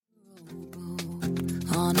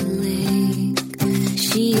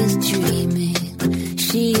She is dreaming,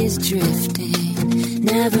 she is drifting,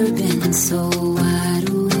 never been so wide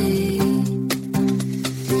awake.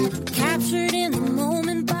 Captured in the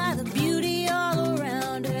moment by the beauty all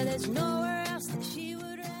around her, there's nowhere else that she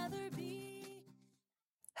would rather be.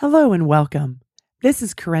 Hello and welcome. This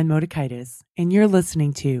is Karen Motekaitis, and you're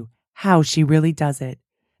listening to How She Really Does It,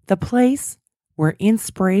 the place where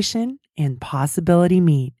inspiration and possibility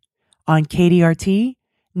meet on KDRT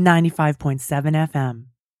 95.7 FM.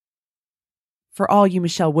 For all you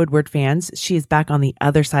Michelle Woodward fans, she is back on the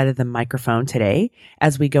other side of the microphone today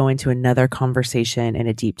as we go into another conversation and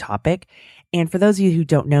a deep topic. And for those of you who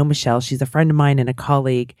don't know Michelle, she's a friend of mine and a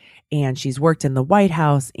colleague, and she's worked in the White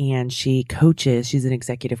House and she coaches. She's an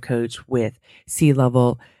executive coach with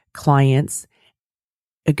C-level clients.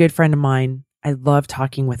 A good friend of mine. I love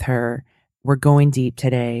talking with her. We're going deep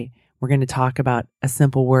today. We're going to talk about a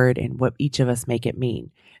simple word and what each of us make it mean.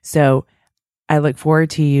 So I look forward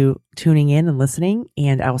to you tuning in and listening,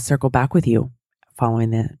 and I will circle back with you following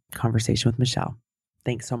the conversation with Michelle.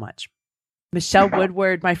 Thanks so much. Michelle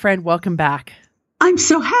Woodward, my friend, welcome back. I'm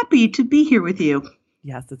so happy to be here with you.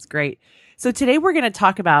 Yes, it's great. So today we're going to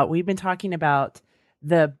talk about, we've been talking about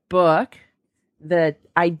the book, The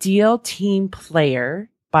Ideal Team Player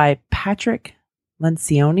by Patrick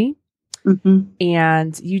Lencioni. Mm-hmm.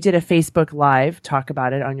 And you did a Facebook Live talk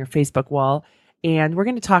about it on your Facebook wall. And we're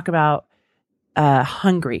going to talk about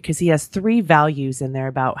hungry, because he has 3 values in there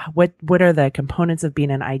about what are the components of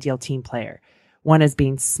being an ideal team player. One is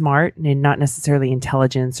being smart and not necessarily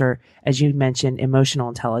intelligence or, as you mentioned, emotional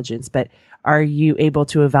intelligence, but are you able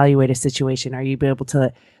to evaluate a situation? Are you able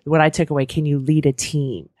to, what I took away, can you lead a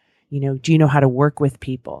team? Do you know how to work with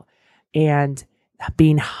people? And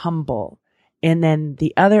being humble. And then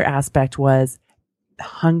the other aspect was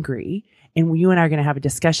hungry. And you and I are going to have a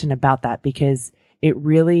discussion about that because it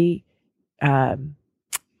really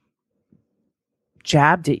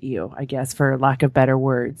jabbed at you, I guess, for lack of better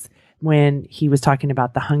words, when he was talking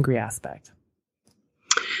about the hungry aspect.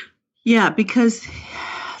 Yeah, because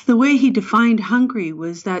the way he defined hungry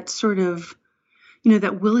was that sort of,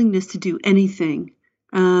 that willingness to do anything,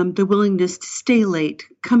 the willingness to stay late,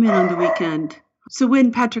 come in on the weekend. So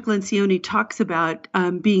when Patrick Lencioni talks about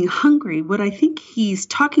being hungry, what I think he's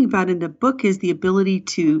talking about in the book is the ability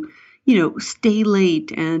to, stay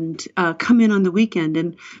late and come in on the weekend.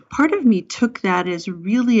 And part of me took that as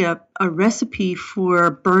really a recipe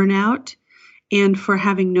for burnout and for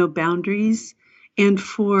having no boundaries and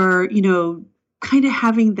for, kind of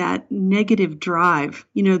having that negative drive,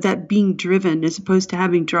 that being driven as opposed to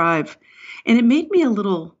having drive. And it made me a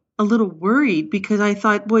little worried because I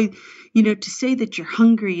thought, boy, to say that you're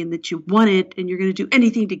hungry and that you want it and you're going to do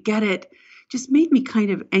anything to get it just made me kind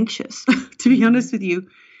of anxious, to be honest with you,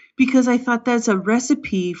 because I thought that's a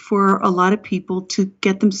recipe for a lot of people to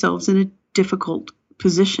get themselves in a difficult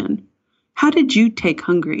position. How did you take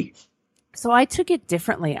hungry? So I took it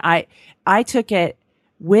differently. I took it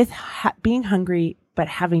with being hungry, but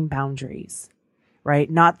having boundaries,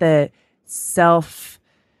 right? Not the self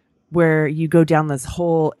where you go down this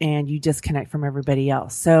hole and you disconnect from everybody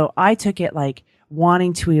else. So I took it like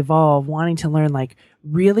wanting to evolve, wanting to learn, like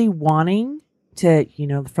really wanting to,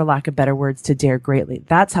 for lack of better words, to dare greatly.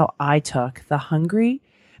 That's how I took the hungry.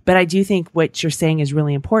 But I do think what you're saying is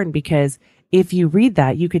really important because if you read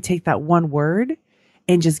that, you could take that one word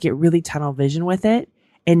and just get really tunnel vision with it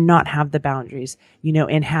and not have the boundaries,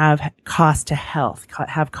 and have cost to health,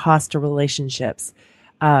 have cost to relationships,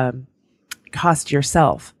 cost to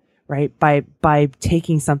yourself. Right. By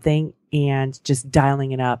taking something and just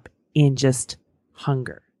dialing it up in just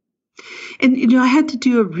hunger. And, I had to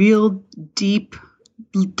do a real deep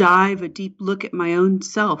dive, a deep look at my own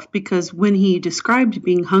self, because when he described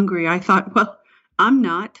being hungry, I thought, well, I'm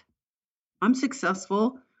not. I'm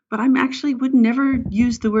successful, but I'm actually would never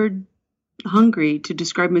use the word hungry to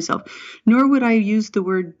describe myself, nor would I use the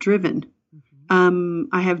word driven. Mm-hmm.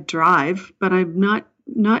 I have drive, but I'm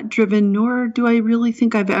not driven, nor do I really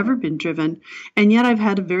think I've ever been driven. And yet I've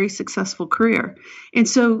had a very successful career. And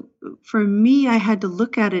so for me, I had to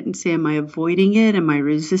look at it and say, am I avoiding it? Am I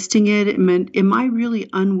resisting it? Am I really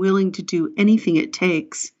unwilling to do anything it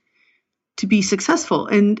takes to be successful?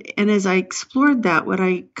 And as I explored that, what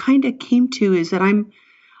I kind of came to is that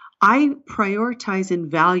I prioritize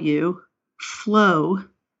and value flow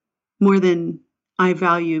more than I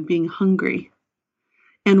value being hungry.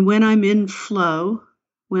 And when I'm in flow,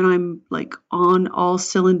 when I'm like on all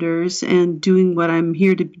cylinders and doing what I'm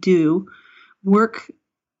here to do, work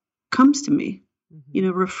comes to me.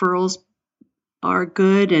 Mm-hmm. Referrals are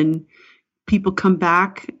good and people come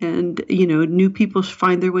back and, new people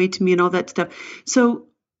find their way to me and all that stuff. So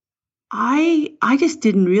I just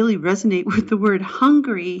didn't really resonate with the word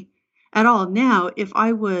hungry at all. Now, if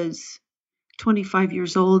I was 25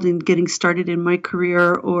 years old and getting started in my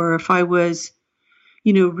career, or if I was,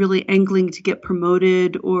 really angling to get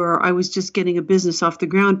promoted, or I was just getting a business off the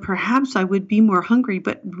ground, perhaps I would be more hungry.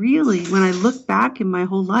 But really, when I look back in my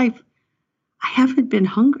whole life, I haven't been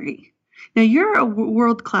hungry. Now, you're a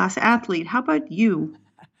world-class athlete. How about you?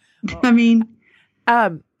 I mean, I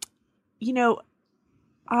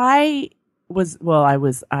was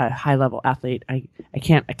a high level athlete. I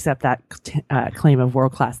can't accept that claim of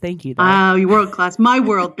world class. Thank you. Oh, you're world class. My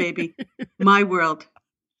world, baby. My world.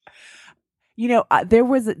 There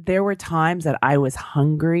were times that I was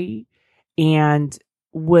hungry and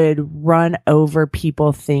would run over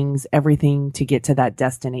people, things, everything to get to that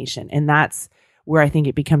destination. And that's where I think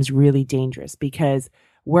it becomes really dangerous, because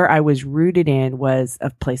where I was rooted in was a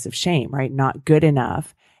place of shame, right? Not good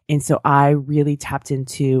enough. And so I really tapped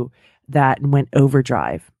into that and went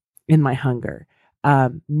overdrive in my hunger.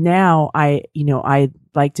 Now I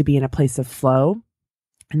like to be in a place of flow.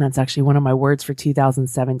 And that's actually one of my words for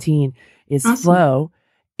 2017 is awesome. Flow.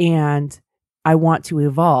 And I want to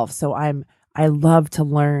evolve. So I love to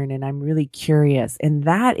learn, and I'm really curious. And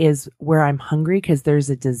that is where I'm hungry, because there's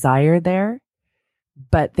a desire there,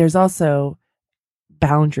 but there's also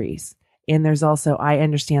boundaries. And there's also, I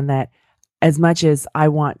understand that as much as I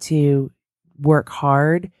want to work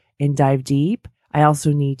hard and dive deep, I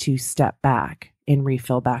also need to step back and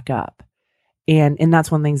refill back up. And that's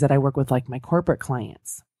one of the things that I work with, like my corporate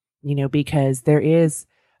clients, because there is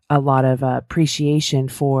a lot of appreciation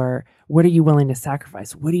for what are you willing to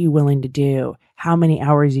sacrifice? What are you willing to do? How many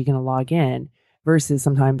hours are you going to log in? Versus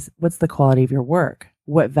sometimes what's the quality of your work?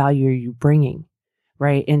 What value are you bringing?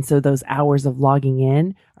 Right. And so those hours of logging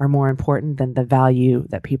in are more important than the value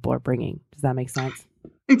that people are bringing. Does that make sense?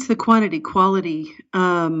 It's the quantity quality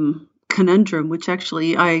conundrum, which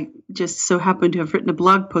actually I just so happen to have written a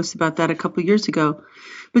blog post about that a couple of years ago.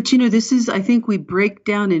 But, this is, I think we break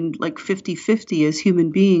down in like 50-50 as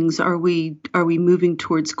human beings. Are we moving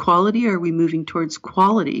towards quality, or are we moving towards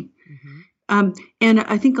quality? Mm-hmm. And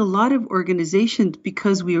I think a lot of organizations,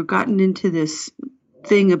 because we have gotten into this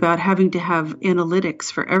thing about having to have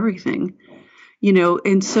analytics for everything,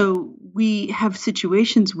 and so we have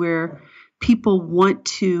situations where people want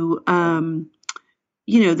to,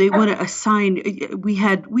 they want to assign, we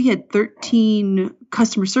had 13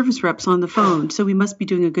 customer service reps on the phone, so we must be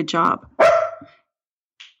doing a good job.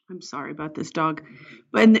 I'm sorry about this dog.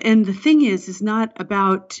 And the thing is not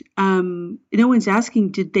about, no one's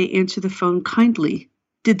asking, did they answer the phone kindly?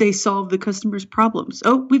 Did they solve the customer's problems?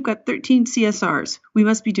 Oh, we've got 13 CSRs. We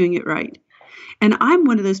must be doing it right. And I'm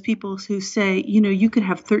one of those people who say, you could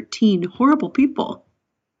have 13 horrible people.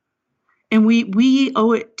 And we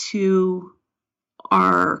owe it to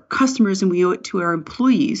our customers, and we owe it to our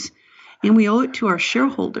employees, and we owe it to our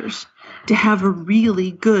shareholders to have a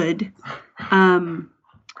really good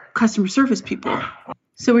customer service people.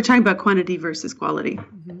 So we're talking about quantity versus quality.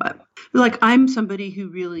 Mm-hmm. But like, I'm somebody who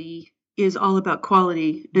really is all about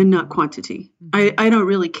quality and not quantity. Mm-hmm. I don't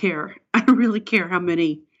really care. I don't really care how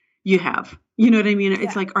many you have. You know what I mean? Yeah.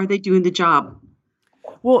 It's like, are they doing the job?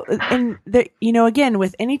 Well, and again,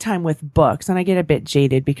 with any time with books, and I get a bit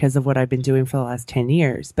jaded because of what I've been doing for the last 10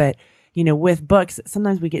 years, but, with books,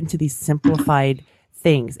 sometimes we get into these simplified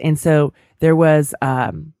things. And so there was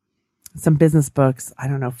some business books,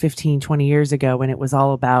 15, 20 years ago, when it was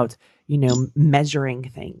all about,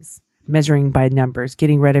 measuring things, measuring by numbers,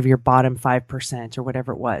 getting rid of your bottom 5% or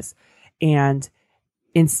whatever it was. And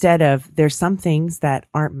instead of, there's some things that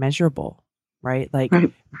aren't measurable. Right. Like,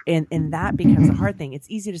 right. And that becomes a hard thing. It's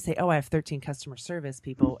easy to say, oh, I have 13 customer service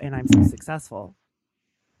people and I'm so successful.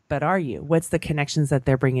 But are you? What's the connections that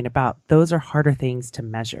they're bringing about? Those are harder things to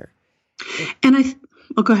measure. And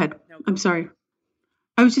go ahead. I'm sorry.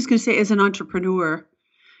 I was just going to say, as an entrepreneur,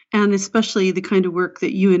 and especially the kind of work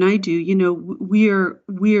that you and I do, we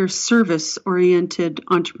are service oriented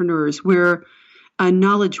entrepreneurs. We're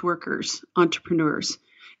knowledge workers, entrepreneurs.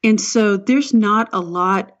 And so there's not a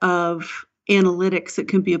lot of analytics that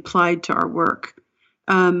can be applied to our work.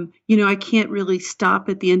 I can't really stop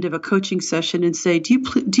at the end of a coaching session and say, do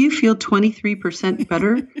you feel 23%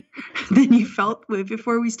 better than you felt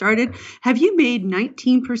before we started? Have you made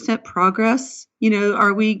 19% progress?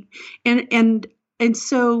 Are we, and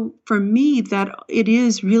so for me, that it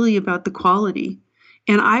is really about the quality.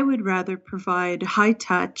 And I would rather provide high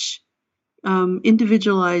touch,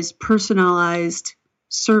 individualized, personalized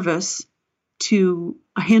service to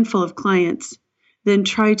a handful of clients than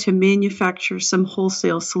try to manufacture some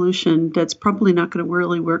wholesale solution that's probably not going to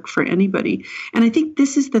really work for anybody. And I think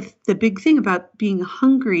this is the big thing about being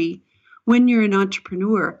hungry when you're an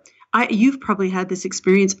entrepreneur, you've probably had this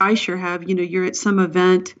experience. I sure have. You're at some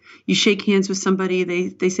event, you shake hands with somebody,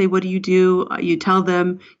 they say, what do you do? You tell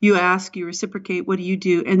them, you ask, you reciprocate, what do you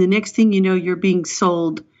do? And the next thing you know, you're being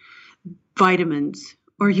sold vitamins,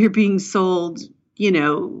 or you're being sold,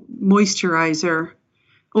 moisturizer,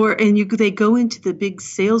 they go into the big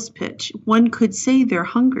sales pitch. One could say they're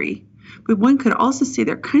hungry, but one could also say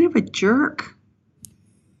they're kind of a jerk.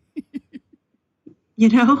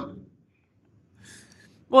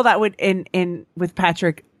 Well, that would, and with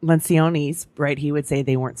Patrick Lencioni's, right, he would say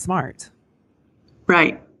they weren't smart.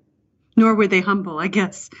 Right. Nor were they humble, I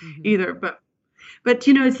guess, either. But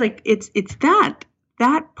it's like, it's that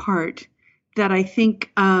part that I think,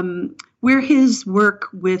 where his work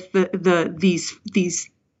with these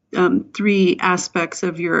three aspects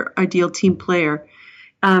of your ideal team player,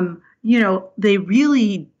 they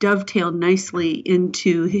really dovetail nicely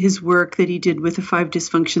into his work that he did with the 5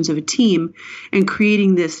 dysfunctions of a team and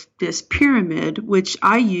creating this pyramid, which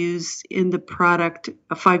I use in the product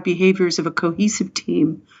 5 behaviors of a cohesive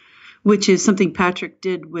team, which is something Patrick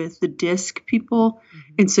did with the DISC people.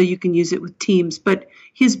 And so you can use it with teams. But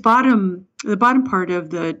the bottom part of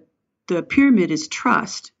the pyramid is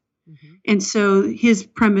trust. And so his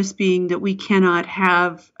premise being that we cannot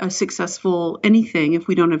have a successful anything if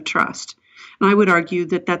we don't have trust. And I would argue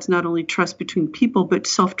that that's not only trust between people, but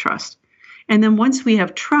self-trust. And then once we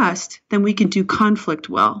have trust, then we can do conflict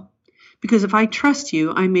well. Because if I trust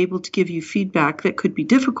you, I'm able to give you feedback that could be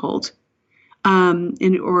difficult.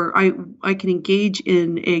 Or I can engage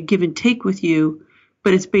in a give and take with you,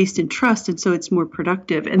 but it's based in trust. And so it's more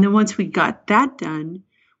productive. And then once we got that done,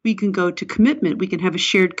 we can go to commitment. We can have a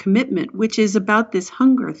shared commitment, which is about this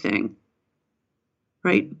hunger thing,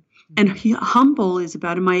 right? And humble is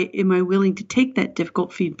about, am I willing to take that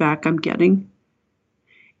difficult feedback I'm getting?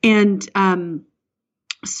 And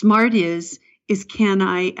smart is can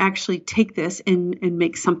I actually take this and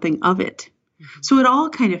make something of it? So it all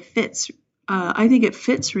kind of fits. I think it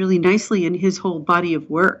fits really nicely in his whole body of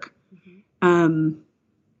work.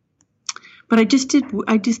 But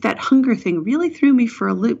that hunger thing really threw me for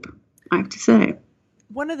a loop, I have to say.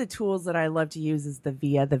 One of the tools that I love to use is the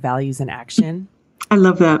VIA, the values in action. I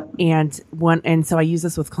love that. And so I use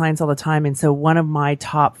this with clients all the time. And so one of my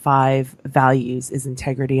top 5 values is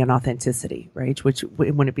integrity and authenticity, right? Which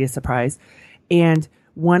wouldn't be a surprise. And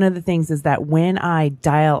one of the things is that when I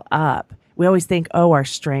dial up, we always think, our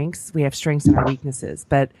strengths, we have strengths and our weaknesses,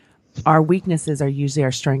 but our weaknesses are usually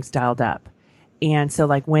our strengths dialed up. And so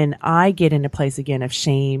like when I get in a place again of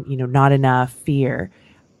shame, not enough, fear,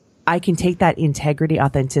 I can take that integrity,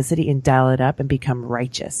 authenticity and dial it up and become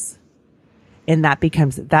righteous. And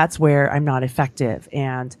that's where I'm not effective.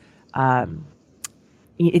 And,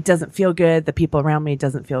 it doesn't feel good. The people around me, it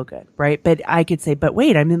doesn't feel good. Right. But I could say, but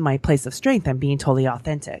wait, I'm in my place of strength. I'm being totally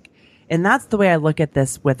authentic. And that's the way I look at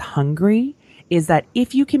this with hungry, is that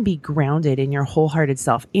if you can be grounded in your wholehearted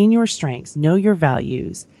self, in your strengths, know your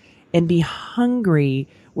values, and be hungry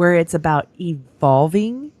where it's about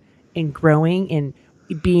evolving and growing and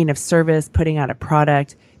being of service, putting out a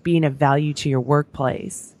product, being of value to your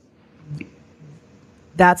workplace.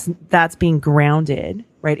 That's being grounded,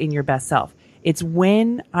 right, in your best self. It's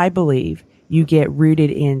when I believe you get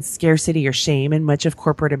rooted in scarcity or shame, and much of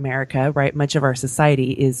corporate America, right, much of our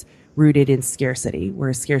society is rooted in scarcity. We're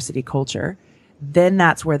a scarcity culture. Then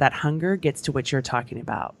that's where that hunger gets to what you're talking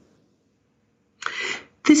about.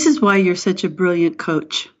 This is why you're such a brilliant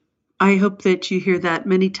coach. I hope that you hear that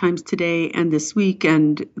many times today and this week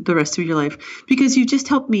and the rest of your life, because you just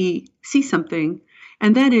helped me see something.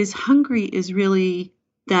 And that is, hungry is really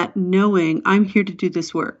that knowing I'm here to do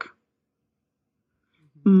this work.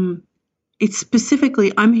 It's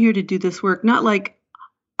specifically, I'm here to do this work, not like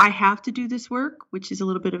I have to do this work, which is a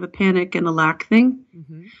little bit of a panic and a lack thing,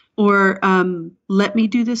 or let me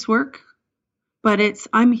do this work. But it's,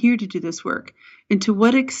 I'm here to do this work. And to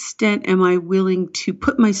what extent am I willing to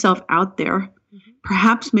put myself out there,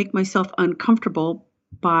 perhaps make myself uncomfortable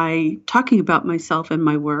by talking about myself and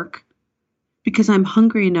my work, because I'm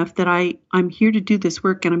hungry enough that I'm here to do this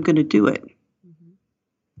work and I'm going to do it.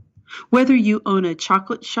 Whether you own a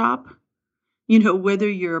chocolate shop, whether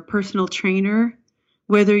you're a personal trainer,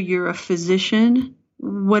 whether you're a physician,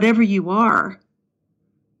 whatever you are,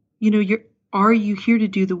 are you here to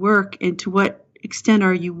do the work, and to what extent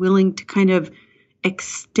are you willing to kind of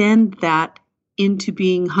extend that into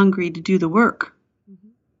being hungry to do the work?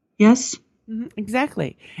 Yes?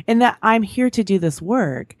 Exactly. And that I'm here to do this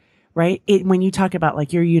work, right? When you talk about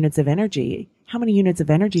like your units of energy, how many units of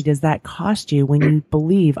energy does that cost you when you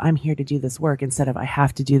believe I'm here to do this work instead of I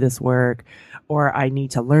have to do this work or I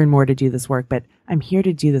need to learn more to do this work, but I'm here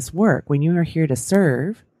to do this work. When you are here to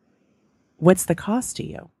serve, what's the cost to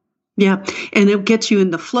you? Yeah. And it gets you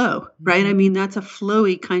in the flow, right? I mean, that's a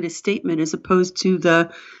flowy kind of statement as opposed to the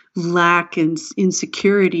lack and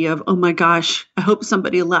insecurity of, oh my gosh, I hope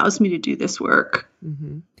somebody allows me to do this work.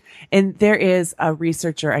 Mm-hmm. And there is a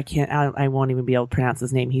researcher, I won't even be able to pronounce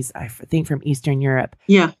his name. He's, I think, from Eastern Europe.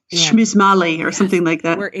 Yeah. Schmizmali or something like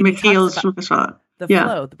that. Mikhail Schmizmali. The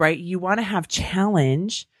flow, right? You want to have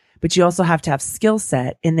challenge, but you also have to have skill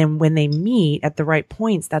set. And then when they meet at the right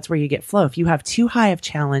points, that's where you get flow. If you have too high of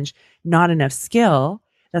challenge, not enough skill,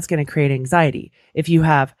 that's going to create anxiety. If you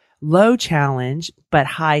have low challenge, but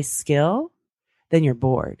high skill, then you're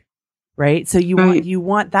bored. Right. So you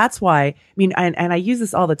want, that's why, I mean, and I use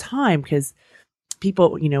this all the time because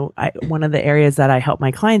people, one of the areas that I help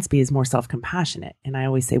my clients be is more self-compassionate. And I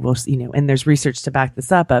always say, well, and there's research to back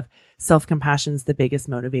this up of self-compassion is the biggest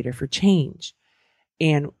motivator for change.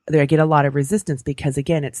 And I get a lot of resistance because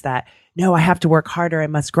again, it's that, no, I have to work harder. I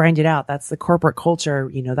must grind it out. That's the corporate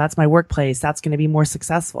culture. That's my workplace. That's going to be more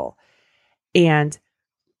successful.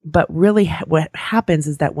 But really what happens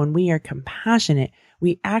is that when we are compassionate,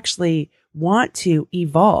 we actually want to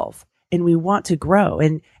evolve and we want to grow.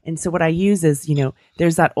 And so what I use is,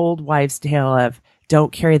 there's that old wives' tale of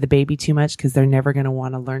don't carry the baby too much because they're never going to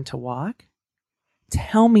want to learn to walk.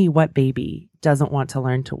 Tell me what baby doesn't want to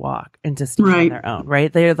learn to walk and to stand on their own,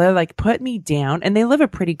 right? They're like, put me down, and they live a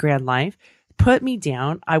pretty grand life. Put me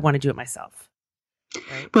down. I want to do it myself.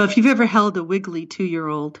 Right? Well, if you've ever held a wiggly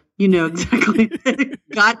 2-year-old, you know exactly.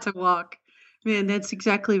 Got to walk. Man, that's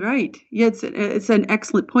exactly right. Yeah, it's an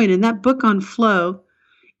excellent point. And that book on flow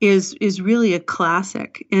is really a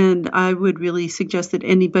classic. And I would really suggest that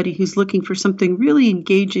anybody who's looking for something really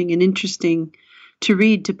engaging and interesting to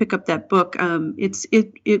read, to pick up that book.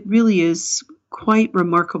 It really is quite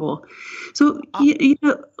remarkable. So,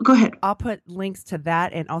 go ahead. I'll put links to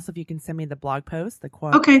that. And also if you can send me the blog post, the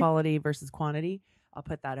quality versus quantity, I'll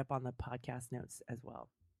put that up on the podcast notes as well.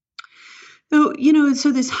 So,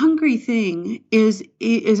 so this hungry thing is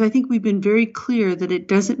I think we've been very clear that it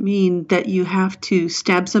doesn't mean that you have to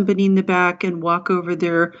stab somebody in the back and walk over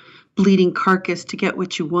their bleeding carcass to get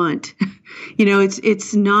what you want.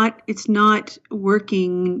 It's not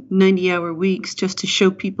working 90-hour weeks just to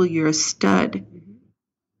show people you're a stud. Mm-hmm.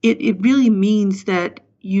 It really means that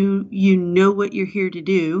you know what you're here to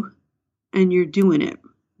do and you're doing it.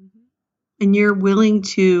 Mm-hmm. And you're willing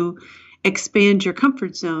to expand your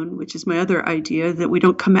comfort zone, which is my other idea, that we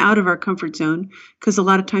don't come out of our comfort zone, because a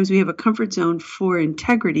lot of times we have a comfort zone for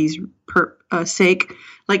integrity's sake.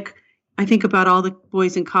 Like I think about all the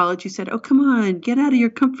boys in college who said, oh, come on, get out of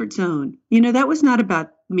your comfort zone. That was not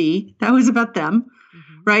about me. That was about them.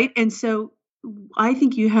 Mm-hmm. Right. And so I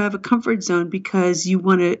think you have a comfort zone because you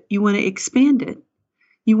want to expand it.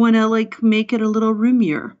 You want to make it a little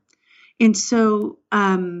roomier. And so,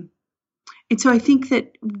 I think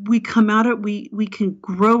that we come out of we can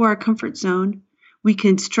grow our comfort zone. We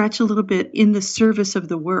can stretch a little bit in the service of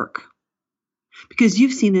the work. Because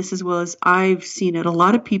you've seen this as well as I've seen it. A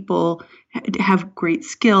lot of people have great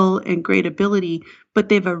skill and great ability, but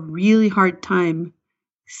they have a really hard time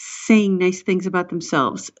saying nice things about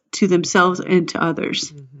themselves, to themselves and to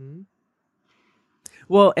others. Mm-hmm.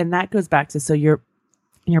 Well, and that goes back to,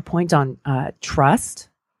 your point on trust,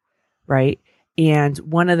 right? And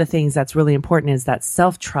one of the things that's really important is that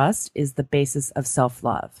self-trust is the basis of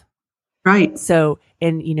self-love. Right. So,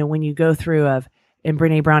 and when you go through and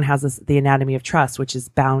Brene Brown has the anatomy of trust, which is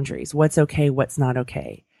boundaries. What's okay? What's not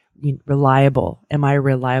okay? Reliable. Am I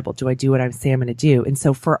reliable? Do I do what I say I'm going to do? And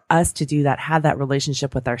so for us to do that, have that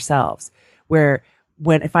relationship with ourselves where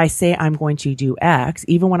if I say I'm going to do X,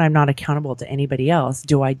 even when I'm not accountable to anybody else,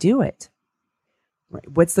 do I do it? Right.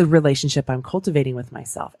 What's the relationship I'm cultivating with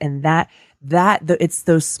myself? And it's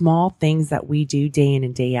those small things that we do day in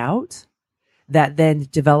and day out that then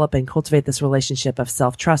develop and cultivate this relationship of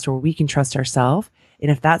self-trust where we can trust ourselves. And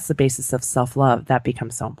if that's the basis of self-love, that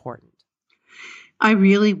becomes so important. I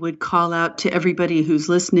really would call out to everybody who's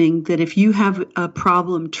listening that if you have a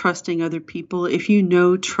problem trusting other people, if you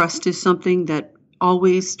know trust is something that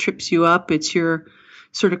always trips you up, it's your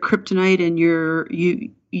sort of kryptonite and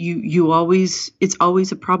it's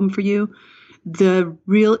always a problem for you. The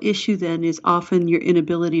real issue then is often your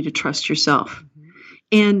inability to trust yourself. Mm-hmm.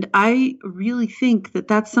 And I really think that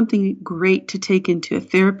that's something great to take into a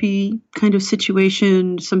therapy kind of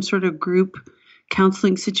situation, some sort of group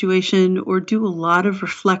counseling situation, or do a lot of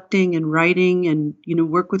reflecting and writing and,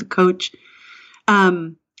 work with a coach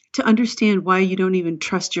to understand why you don't even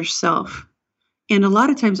trust yourself. And a lot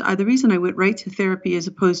of times, the reason I went right to therapy as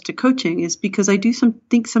opposed to coaching is because I do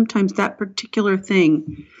think sometimes that particular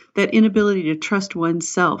thing, that inability to trust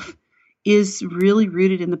oneself, is really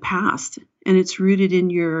rooted in the past, and it's rooted in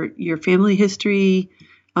your family history,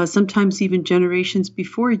 sometimes even generations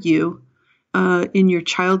before you, in your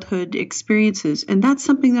childhood experiences. And that's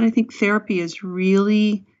something that I think therapy is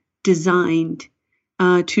really designed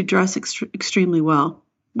to address extremely well.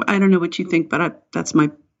 I don't know what you think, but that's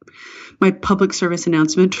my public service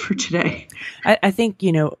announcement for today. I think,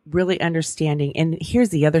 really understanding. And here's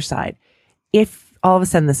the other side. If all of a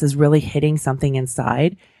sudden this is really hitting something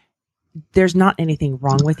inside, there's not anything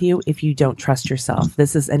wrong with you if you don't trust yourself.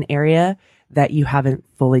 This is an area that you haven't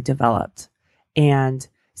fully developed. And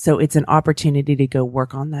so it's an opportunity to go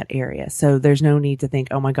work on that area. So there's no need to think,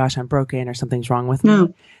 oh my gosh, I'm broken or something's wrong with me.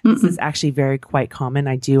 No. This is actually quite common.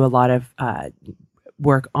 I do a lot of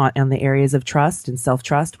work on the areas of trust and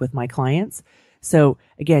self-trust with my clients. So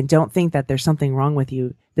again, don't think that there's something wrong with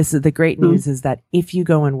you. This is the great news is that if you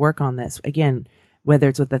go and work on this, again, whether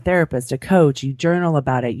it's with a therapist, a coach, you journal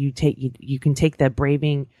about it, you can take the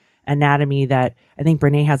Braving Anatomy that I think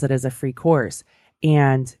Brene has it as a free course,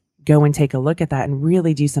 and go and take a look at that and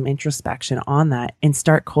really do some introspection on that and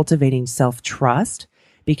start cultivating self-trust,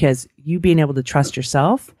 because you being able to trust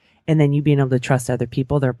yourself and then you being able to trust other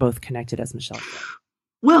people, they're both connected, as Michelle said.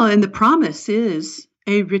 Well, and the promise is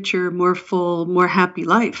a richer, more full, more happy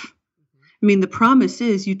life. I mean, the promise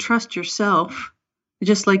is you trust yourself,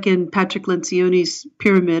 just like in Patrick Lencioni's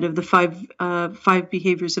pyramid of the five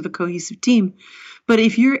behaviors of a cohesive team. But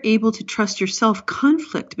if you're able to trust yourself,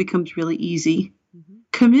 conflict becomes really easy. Mm-hmm.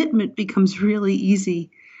 Commitment becomes really easy.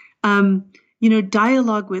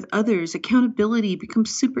 Dialogue with others, accountability becomes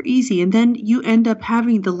super easy. And then you end up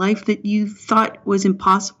having the life that you thought was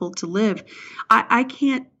impossible to live. I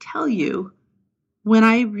can't tell you, when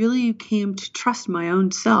I really came to trust my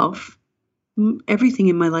own self, everything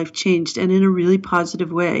in my life changed, and in a really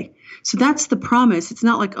positive way. So that's the promise. It's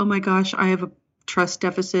not like, oh my gosh, I have a trust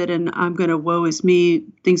deficit and I'm going to, woe is me,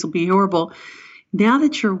 things will be horrible. Now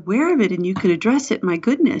that you're aware of it and you can address it, my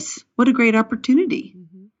goodness, what a great opportunity.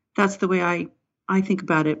 Mm-hmm. That's the way I think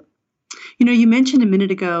about it. You mentioned a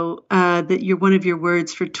minute ago that one of your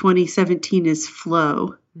words for 2017 is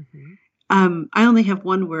flow. Mm-hmm. I only have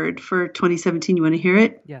one word for 2017. You want to hear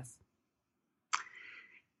it? Yes.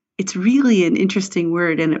 It's really an interesting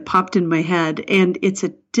word, and it popped in my head. And it's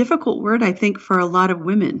a difficult word, I think, for a lot of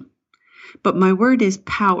women. But my word is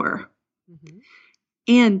power. Mm-hmm.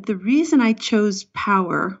 And the reason I chose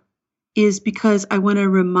power is because I want to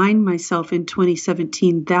remind myself in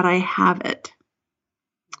 2017 that I have it.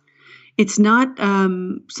 It's not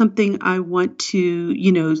something I want to,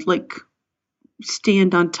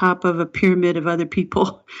 stand on top of a pyramid of other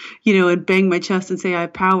people, and bang my chest and say I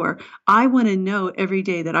have power. I want to know every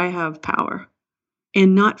day that I have power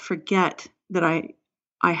and not forget that I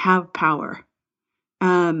have power.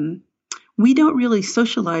 We don't really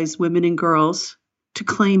socialize women and girls to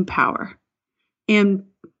claim power. And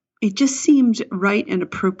it just seemed right and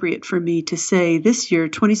appropriate for me to say this year,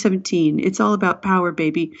 2017, it's all about power,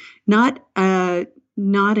 baby. Not a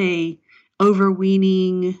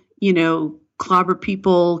overweening, clobber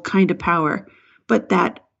people kind of power, but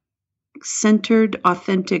that centered,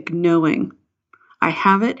 authentic knowing. I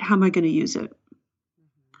have it. How am I going to use it?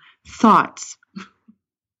 Thoughts.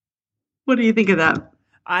 What do you think of that?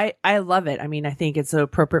 I love it. I mean, I think it's so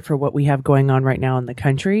appropriate for what we have going on right now in the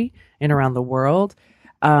country and around the world.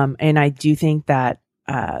 And I do think that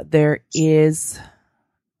there is,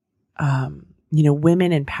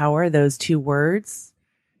 women in power, those two words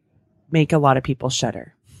make a lot of people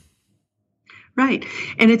shudder. Right.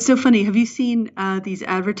 And it's so funny. Have you seen these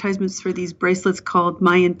advertisements for these bracelets called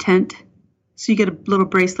My Intent? So you get a little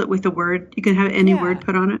bracelet with a word. You can have any word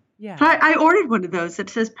put on it. Yeah. So I ordered one of those that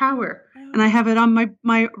says power. And I have it on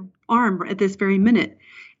my arm at this very minute.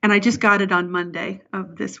 And I just got it on Monday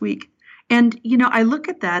of this week. And, I look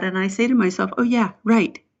at that and I say to myself, oh, yeah,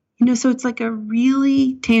 right. So it's like a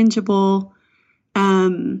really tangible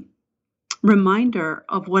reminder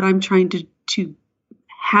of what I'm trying to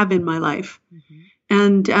have in my life.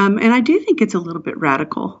 Mm-hmm. And I do think it's a little bit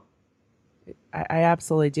radical. I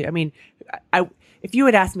absolutely do. I mean, if you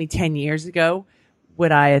had asked me 10 years ago,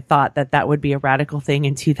 would I have thought that would be a radical thing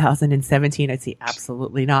in 2017? I'd say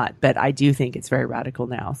absolutely not. But I do think it's very radical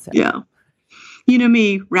now. So. Yeah. You know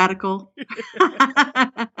me, radical.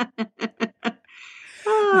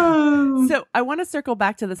 Oh. So I want to circle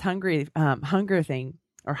back to this hungry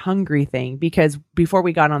thing, because before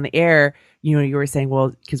we got on the air, you were saying, well,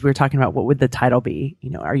 because we were talking about what would the title be,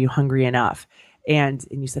 are you hungry enough? And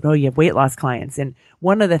you said, oh, you have weight loss clients. And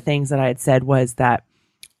one of the things that I had said was that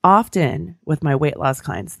often with my weight loss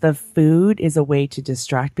clients, the food is a way to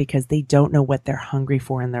distract because they don't know what they're hungry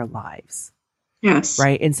for in their lives. Yes.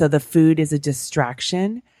 Right. And so the food is a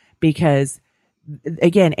distraction because,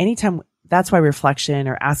 again, anytime, that's why reflection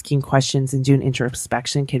or asking questions and doing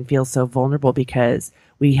introspection can feel so vulnerable, because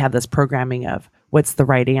we have this programming of what's the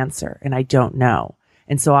right answer and I don't know.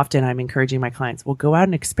 And so often I'm encouraging my clients, well, go out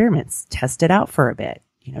and experiment, test it out for a bit,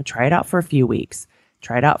 try it out for a few weeks,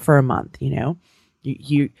 try it out for a month,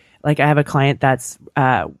 you like I have a client that's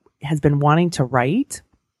has been wanting to write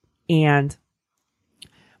and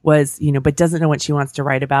was, but doesn't know what she wants to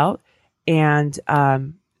write about. And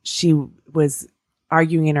she was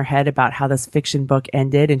arguing in her head about how this fiction book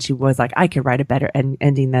ended. And she was like, I could write a better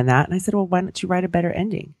ending than that. And I said, well, why don't you write a better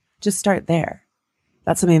ending? Just start there.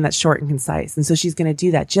 That's something that's short and concise. And so she's going to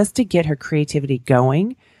do that just to get her creativity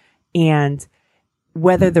going. And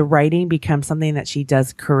whether the writing becomes something that she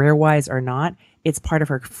does career-wise or not, it's part of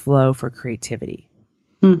her flow for creativity.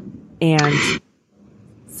 And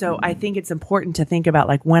so I think it's important to think about,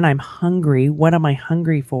 like, when I'm hungry, what am I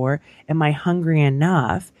hungry for? Am I hungry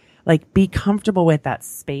enough? Like, be comfortable with that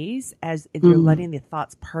space as you're letting the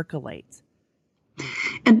thoughts percolate.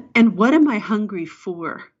 And what am I hungry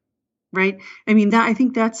for? Right. I mean, I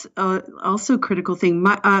think that's also a critical thing.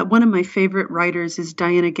 One of my favorite writers is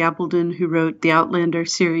Diana Gabaldon, who wrote the Outlander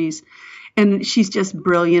series. And she's just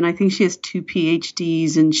brilliant. I think she has 2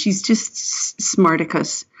 PhDs and she's just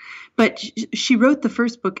smarticus. But she wrote the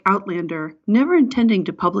first book, Outlander, never intending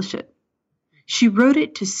to publish it. She wrote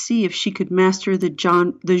it to see if she could master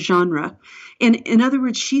the genre. And in other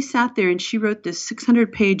words, she sat there and she wrote this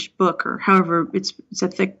 600-page book, or however, it's a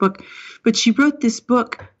thick book. But she wrote this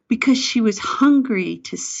book because she was hungry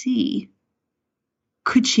to see,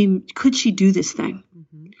 could she do this thing?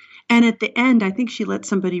 Mm-hmm. And at the end, I think she let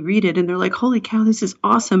somebody read it and they're like, holy cow, this is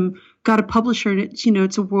awesome. Got a publisher, and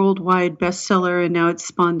it's a worldwide bestseller. And now it's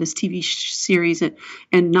spawned this TV series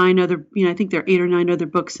and 9 other, I think there are 8 or 9 other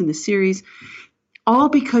books in the series, all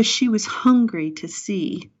because she was hungry to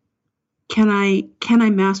see, can I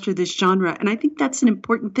master this genre? And I think that's an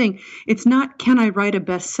important thing. It's not, can I write a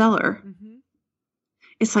bestseller? Mm-hmm.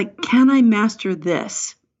 It's like, can I master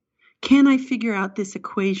this? Can I figure out this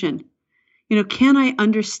equation? Can I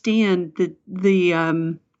understand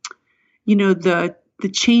the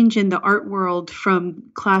change in the art world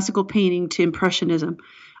from classical painting to Impressionism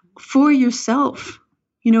for yourself,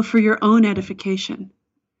 for your own edification?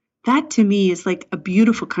 That to me is like a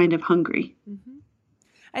beautiful kind of hungry. Mm-hmm.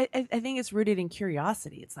 I think it's rooted in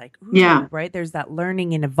curiosity. It's like, ooh, yeah, right. There's that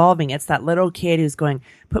learning and evolving. It's that little kid who's going,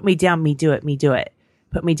 put me down, me do it.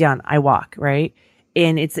 Put me down, I walk, right?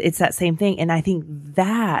 And it's that same thing. And I think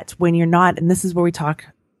that when you're not, and this is where we talk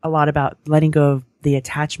a lot about letting go of the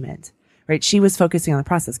attachment, right? She was focusing on the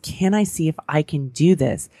process. Can I see if I can do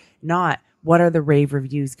this? Not what are the rave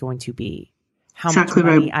reviews going to be? How much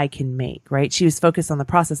money I can make, right? She was focused on the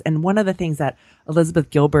process. And one of the things that Elizabeth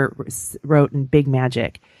Gilbert wrote in Big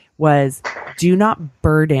Magic was, do not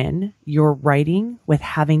burden your writing with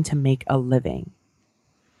having to make a living.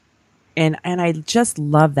 And I just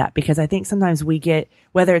love that, because I think sometimes we get,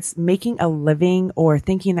 whether it's making a living or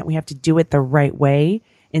thinking that we have to do it the right way,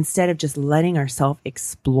 instead of just letting ourselves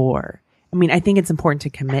explore. I mean, I think it's important to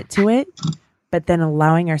commit to it, but then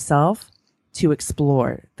allowing ourselves to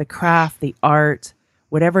explore the craft, the art,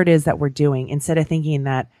 whatever it is that we're doing, instead of thinking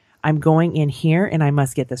that I'm going in here and I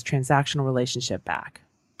must get this transactional relationship back.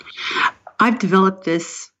 I've developed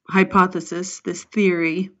this hypothesis, this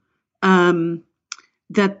theory,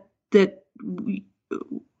 that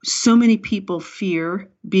so many people fear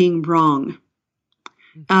being wrong.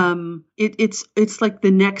 It's like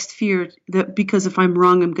the next fear, that because if I'm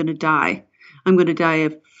wrong, I'm going to die. I'm going to die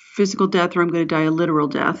a physical death, or I'm going to die a literal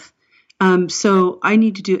death. So I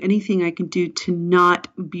need to do anything I can do to not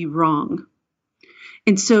be wrong.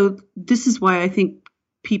 And so this is why I think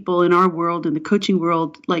people in our world, in the coaching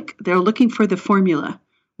world, like, they're looking for the formula.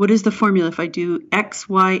 What is the formula? If I do X,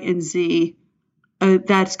 Y, and Z,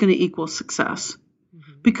 that's going to equal success.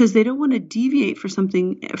 Mm-hmm. Because they don't want to deviate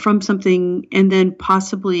from something and then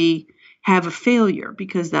possibly have a failure,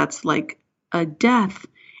 because that's like a death.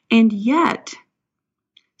 And yet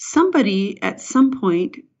somebody at some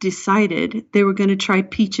point decided they were going to try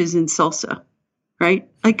peaches in salsa, right?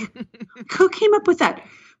 Like, who came up with that?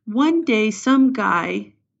 One day, some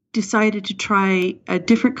guy decided to try a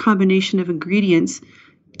different combination of ingredients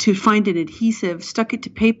to find an adhesive, stuck it to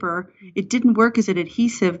paper. It didn't work as an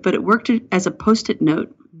adhesive, but it worked as a Post-it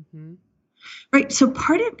note. Mm-hmm. Right. So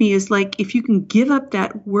part of me is like, if you can give up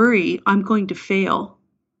that worry, I'm going to fail,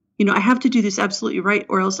 I have to do this absolutely right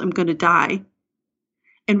or else I'm going to die.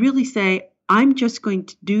 And really say, I'm just going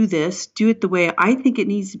to do this, do it the way I think it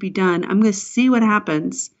needs to be done. I'm going to see what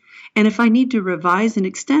happens. And if I need to revise and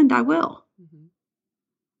extend, I will. Mm-hmm.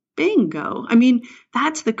 Bingo. I mean,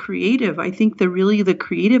 that's the creative. I think the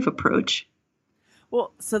creative approach.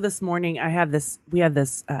 Well, so this morning we have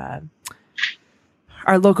this,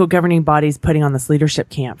 our local governing body's putting on this leadership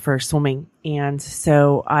camp for swimming. And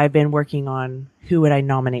so I've been working on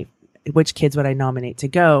which kids would I nominate to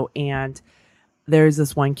go. And there's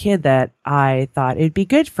this one kid that I thought it'd be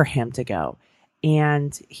good for him to go.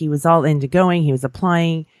 And he was all into going. He was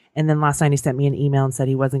applying. And then last night he sent me an email and said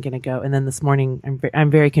he wasn't going to go. And then this morning I'm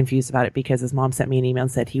very confused about it because his mom sent me an email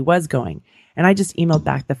and said he was going. And I just emailed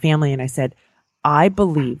back the family and I said, I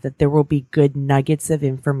believe that there will be good nuggets of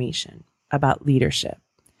information about leadership.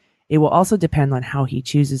 It will also depend on how he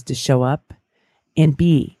chooses to show up and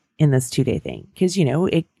be in this 2-day thing. Because,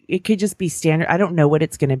 it could just be standard. I don't know what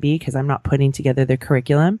it's going to be because I'm not putting together the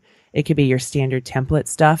curriculum. It could be your standard template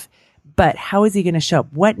stuff. But how is he going to show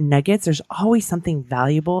up? What nuggets? There's always something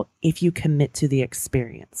valuable if you commit to the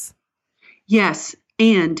experience. Yes.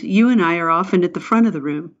 And you and I are often at the front of the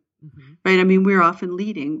room, right? I mean, we're often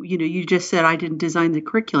leading. You just said I didn't design the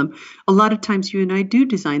curriculum. A lot of times you and I do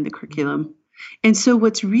design the curriculum. And so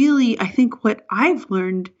I think what I've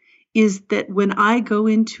learned is that when I go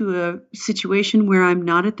into a situation where I'm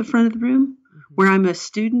not at the front of the room, where I'm a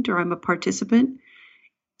student or I'm a participant,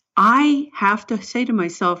 I have to say to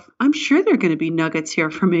myself, I'm sure there are going to be nuggets here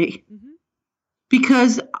for me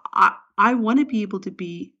because I want to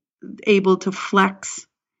be able to flex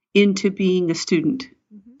into being a student,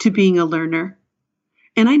 to being a learner.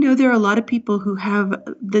 And I know there are a lot of people who have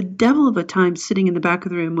the devil of a time sitting in the back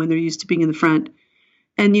of the room when they're used to being in the front.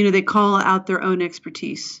 And, they call out their own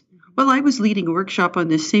expertise. Well, I was leading a workshop on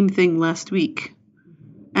this same thing last week.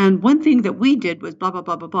 And one thing that we did was blah, blah,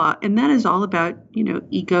 blah, blah, blah. And that is all about,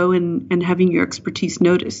 ego and having your expertise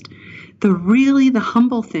noticed. The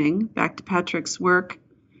humble thing, back to Patrick's work,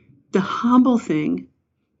 the humble thing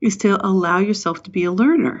is to allow yourself to be a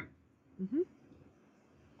learner. Mm-hmm.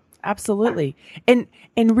 Absolutely. And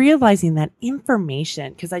realizing that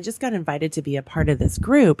information, because I just got invited to be a part of this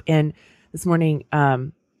group. And this morning, I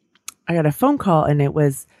got a phone call and it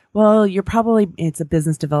was, well, it's a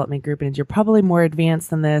business development group and you're probably more advanced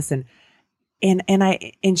than this. And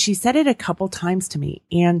she said it a couple times to me.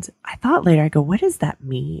 And I thought later, I go, what does that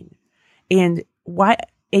mean? And why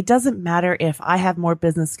it doesn't matter if I have more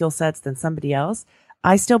business skill sets than somebody else.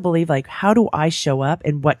 I still believe how do I show up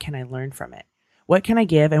and what can I learn from it? What can I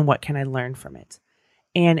give and what can I learn from it?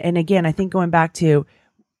 And again, I think going back to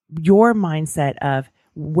your mindset of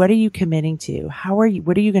what are you committing to?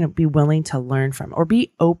 What are you going to be willing to learn from or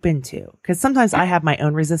be open to? Because sometimes I have my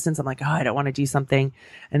own resistance. I'm like, I don't want to do something.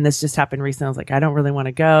 And this just happened recently. I was like, I don't really want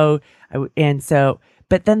to go.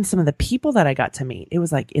 But then some of the people that I got to meet, it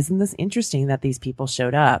was like, isn't this interesting that these people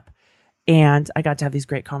showed up? And I got to have these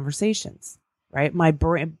great conversations, right?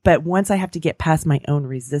 But once I have to get past my own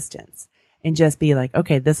resistance and just be like,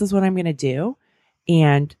 okay, this is what I'm going to do.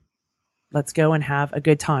 And let's go and have a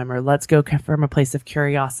good time, or let's go from a place of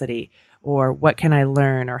curiosity, or what can I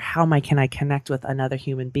learn, or how can I connect with another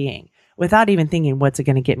human being without even thinking what's it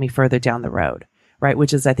going to get me further down the road, right?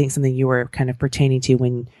 Which is, I think, something you were kind of pertaining to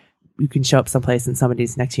when you can show up someplace and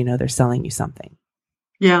somebody's next to they're selling you something.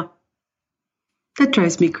 Yeah. That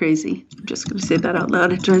drives me crazy. I'm just going to say that out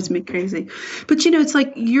loud. It drives me crazy. But, it's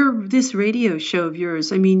like this radio show of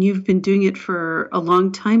yours. I mean, you've been doing it for a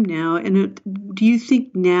long time now. And do you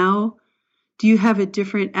think now, do you have a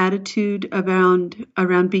different attitude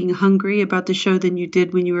around being hungry about the show than you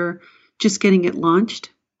did when you were just getting it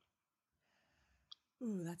launched?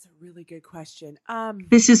 Ooh, that's a really good question.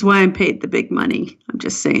 This is why I'm paid the big money. I'm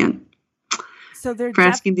just saying. So for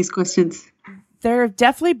asking these questions. There have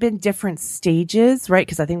definitely been different stages, right?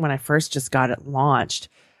 Because I think when I first just got it launched,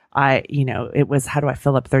 it was, how do I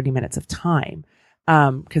fill up 30 minutes of time?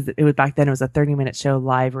 Because it was back then, it was a 30-minute show,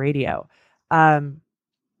 live radio. And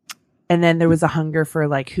then there was a hunger for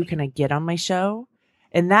who can I get on my show?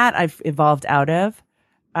 And that I've evolved out of.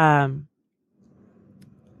 But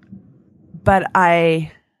the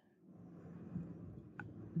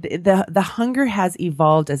hunger has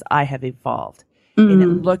evolved as I have evolved, and it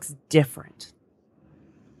looks different.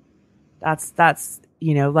 That's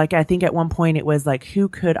I think at one point it was who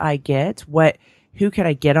could I get? Who could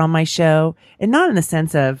I get on my show? And not in the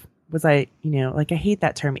sense of, was I, I hate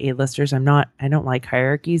that term A-listers. I don't like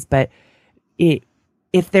hierarchies, but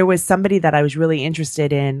if there was somebody that I was really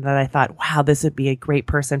interested in that I thought, wow, this would be a great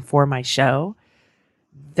person for my show,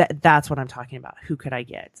 that's what I'm talking about. Who could I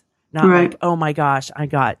get? Not Right. like, oh my gosh, I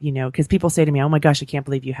got, because people say to me, oh my gosh, I can't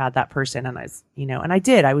believe you had that person. And and I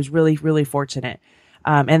did. I was really, really fortunate.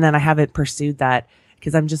 And then I haven't pursued that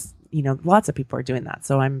because I'm just, lots of people are doing that.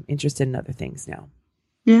 So I'm interested in other things now.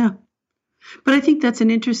 Yeah. But I think that's an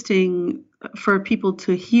interesting for people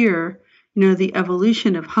to hear, the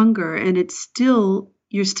evolution of hunger, and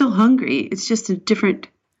you're still hungry. It's just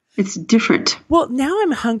it's different. Well, now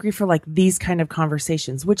I'm hungry for like these kind of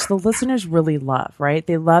conversations, which the listeners really love, right?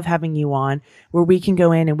 They love having you on where we can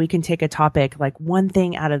go in and we can take a topic, like one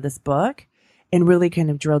thing out of this book and really kind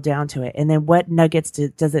of drill down to it. And then what nuggets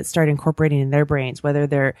does it start incorporating in their brains, whether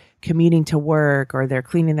they're commuting to work or they're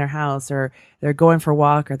cleaning their house or they're going for a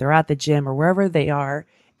walk or they're at the gym or wherever they are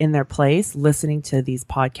in their place, listening to these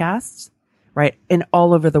podcasts, right? And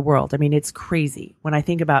all over the world. I mean, it's crazy when I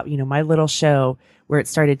think about, my little show where it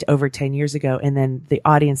started over 10 years ago and then the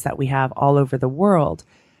audience that we have all over the world,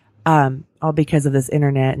 all because of this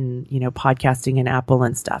internet and, podcasting and Apple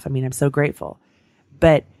and stuff. I mean, I'm so grateful.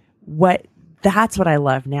 But that's what I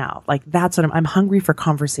love now. Like, that's what I'm hungry for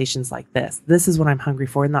conversations like this. This is what I'm hungry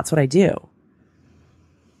for. And that's what I do.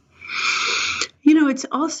 It's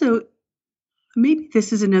also, maybe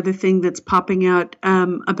this is another thing that's popping out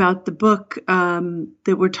about the book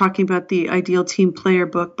that we're talking about, the Ideal Team Player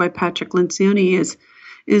book by Patrick Lencioni,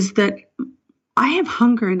 is that I have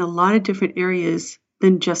hunger in a lot of different areas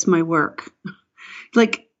than just my work.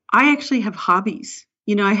 Like, I actually have hobbies.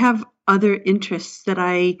 I have other interests that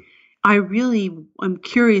I really am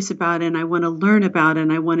curious about and I want to learn about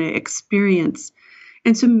and I want to experience.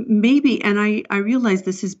 And so maybe, and I realize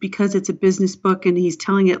this is because it's a business book and he's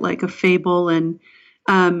telling it like a fable and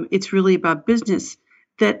it's really about business,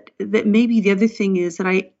 that maybe the other thing is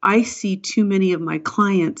that I see too many of my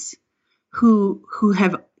clients who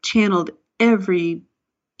have channeled every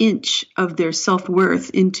inch of their self-worth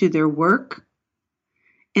into their work.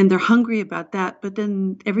 And they're hungry about that, but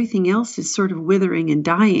then everything else is sort of withering and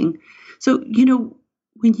dying. So,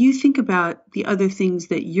 when you think about the other things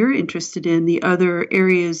that you're interested in, the other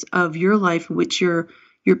areas of your life in which you're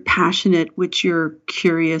passionate, which you're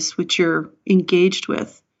curious, which you're engaged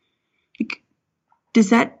with,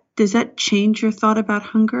 does that change your thought about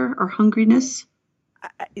hunger or hungriness?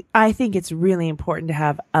 I think it's really important to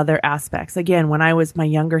have other aspects. Again, when I was my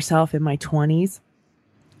younger self in my 20s,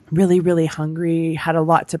 really, really hungry, had a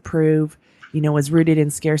lot to prove, was rooted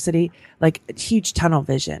in scarcity, like huge tunnel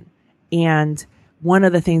vision. And one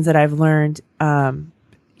of the things that I've learned,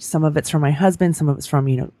 some of it's from my husband, some of it's from,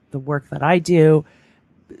 the work that I do,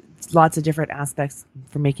 lots of different aspects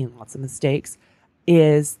for making lots of mistakes,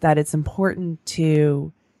 is that it's important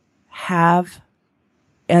to have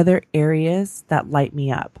other areas that light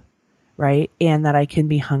me up, right? And that I can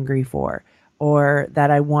be hungry for, or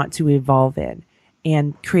that I want to evolve in,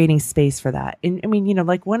 and creating space for that. And I mean,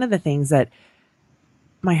 like one of the things that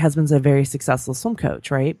my husband's a very successful swim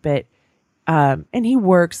coach, right? But, and he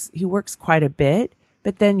works quite a bit,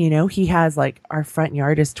 but then, he has like our front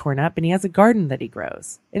yard is torn up and he has a garden that he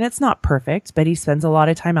grows and it's not perfect, but he spends a lot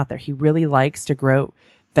of time out there. He really likes to grow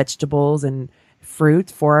vegetables and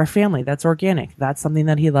fruit for our family. That's organic. That's something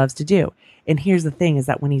that he loves to do. And here's the thing is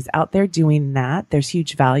that when he's out there doing that, there's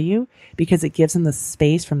huge value because it gives him the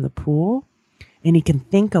space from the pool and he can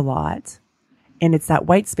think a lot, and it's that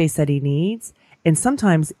white space that he needs. And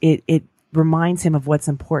sometimes it reminds him of what's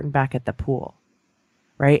important back at the pool.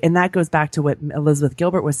 Right. And that goes back to what Elizabeth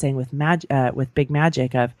Gilbert was saying with Big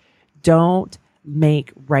Magic of don't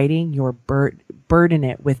make writing your burden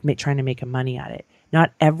it with trying to make a money at it.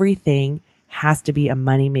 Not everything has to be a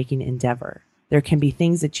money-making endeavor. There can be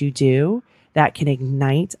things that you do that can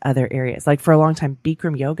ignite other areas. Like for a long time,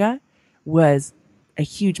 Bikram yoga was a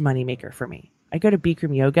huge moneymaker for me. I go to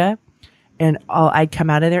Bikram yoga and I'd come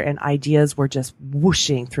out of there and ideas were just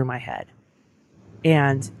whooshing through my head.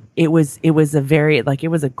 And it was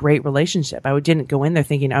a great relationship. I didn't go in there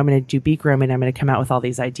thinking I'm going to do Bikram and I'm going to come out with all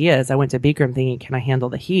these ideas. I went to Bikram thinking, can I handle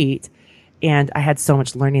the heat? And I had so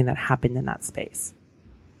much learning that happened in that space.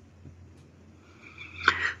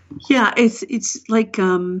 Yeah, it's like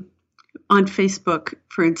on Facebook,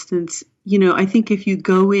 for instance, I think if you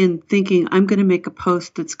go in thinking I'm going to make a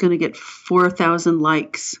post that's going to get 4,000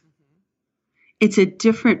 likes, it's a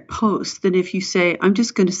different post than if you say, I'm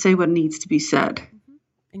just going to say what needs to be said.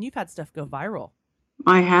 And you've had stuff go viral.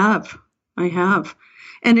 I have.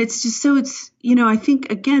 And it's just I think,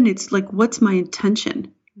 again, it's like, what's my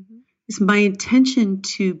intention? Mm-hmm. It's my intention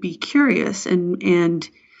to be curious and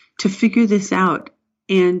to figure this out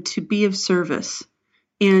and to be of service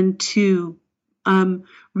and to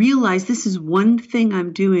realize this is one thing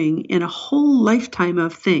I'm doing in a whole lifetime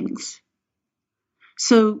of things.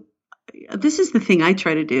 So this is the thing I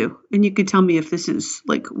try to do, and you could tell me if this is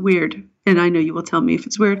like weird, and I know you will tell me if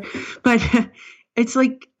it's weird, but it's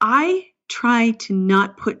like I try to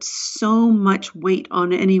not put so much weight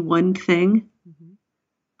on any one thing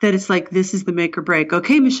that it's like, this is the make or break.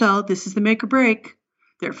 Okay, Michelle, this is the make or break.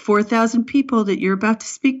 There are 4,000 people that you're about to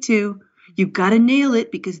speak to. You've got to nail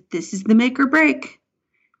it because this is the make or break.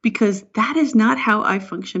 Because that is not how I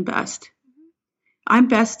function best. I'm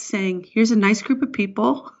best saying, here's a nice group of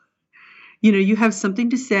people. You know, you have something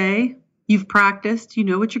to say. You've practiced. You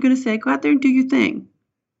know what you're going to say. Go out there and do your thing.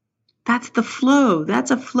 That's the flow. That's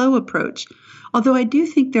a flow approach. Although I do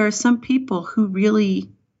think there are some people who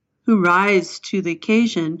rise to the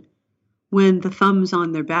occasion when the thumb's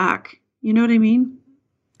on their back. You know what I mean?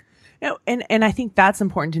 No, and I think that's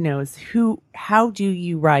important to know is how do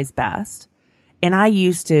you rise best? And I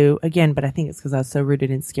used to, again, but I think it's because I was so rooted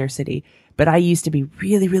in scarcity, but I used to be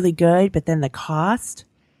really, really good. But then the cost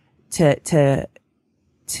to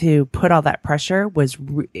put all that pressure was,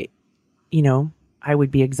 you know, I would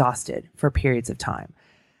be exhausted for periods of time.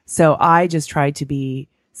 So I just tried to be,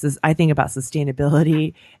 I think about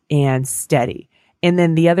sustainability and steady. And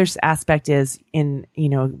then the other aspect is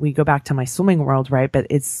we go back to my swimming world, right? But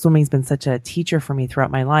swimming's been such a teacher for me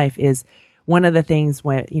throughout my life is one of the things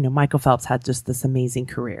when, Michael Phelps had just this amazing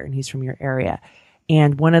career and he's from your area.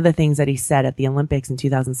 And one of the things that he said at the Olympics in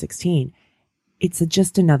 2016, it's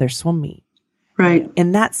just another swim meet. Right.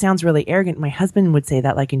 And that sounds really arrogant. My husband would say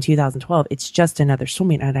that like in 2012, it's just another swim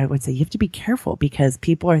meet. And I would say, you have to be careful because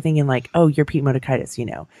people are thinking like, oh, you're Pete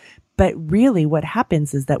Motekaitis, But really what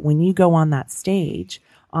happens is that when you go on that stage,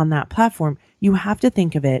 on that platform, you have to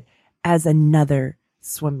think of it as another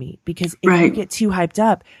swim meet because if you get too hyped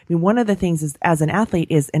up, I mean, one of the things is as an athlete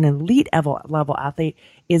is an elite level athlete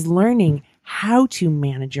is learning how to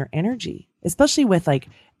manage your energy, especially with like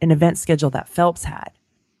an event schedule that Phelps had,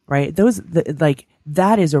 right?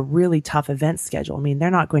 That is a really tough event schedule. I mean, they're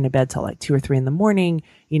not going to bed till like 2 or 3 in the morning,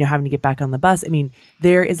 having to get back on the bus. I mean,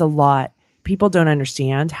 there is a lot. People don't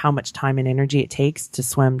understand how much time and energy it takes to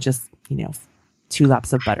swim just, 2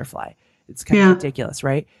 laps of butterfly. It's kind of ridiculous,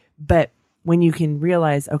 right? But when you can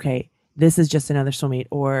realize, okay, this is just another swim meet,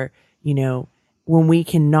 or, when we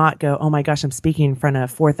cannot go, oh my gosh, I'm speaking in front of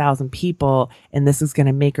 4,000 people and this is going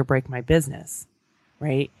to make or break my business,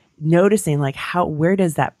 right? Noticing like where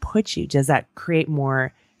does that put you? Does that create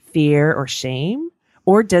more fear or shame?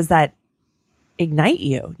 Or does that ignite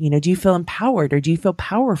you? Do you feel empowered or do you feel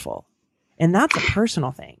powerful? And that's a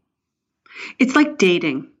personal thing. It's like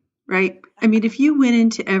dating, right? I mean, if you went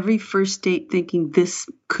into every first date thinking this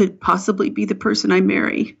could possibly be the person I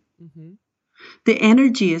marry, the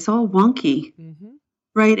energy is all wonky,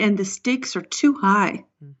 right? And the stakes are too high.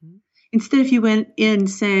 Instead, if you went in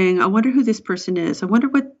saying, I wonder who this person is. I wonder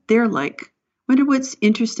what they're like. I wonder what's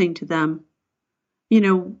interesting to them.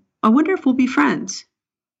 I wonder if we'll be friends.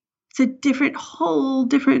 It's a whole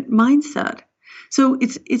different mindset. So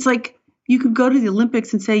it's like, you could go to the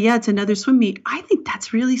Olympics and say, yeah, it's another swim meet. I think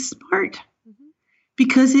that's really smart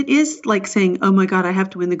because it is like saying, oh my God, I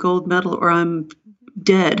have to win the gold medal or I'm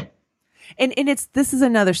dead. And this is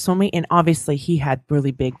another swim meet. And obviously he had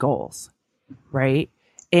really big goals, right?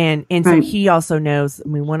 And so he also knows, I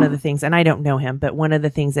mean, one of the things, and I don't know him, but one of the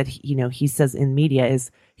things that, he says in media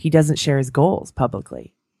is he doesn't share his goals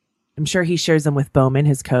publicly. I'm sure he shares them with Bowman,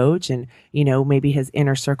 his coach, and, maybe his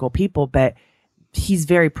inner circle people, but he's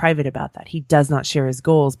very private about that. He does not share his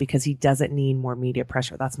goals because he doesn't need more media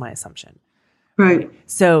pressure. That's my assumption. Right.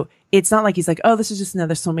 So it's not like he's like, oh, this is just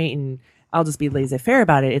another swim meet and I'll just be laissez-faire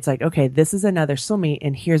about it. It's like, okay, this is another swim meet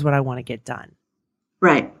and here's what I want to get done.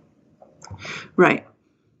 Right. Right.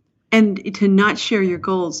 And to not share your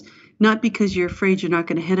goals, not because you're afraid you're not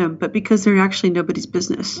going to hit them, but because they're actually nobody's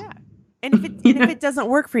business. Yeah. And if it doesn't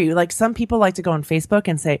work for you, like some people like to go on Facebook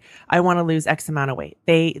and say, I want to lose X amount of weight.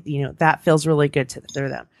 They, that feels really good to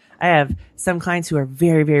them. I have some clients who are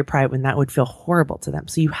very, very private and that would feel horrible to them.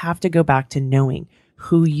 So you have to go back to knowing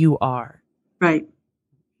who you are. Right.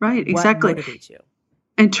 Right. Exactly. What motivates you.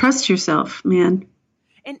 And trust yourself, man.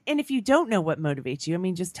 And if you don't know what motivates you, I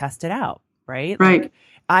mean, just test it out. Right. Right. Like,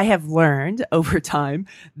 I have learned over time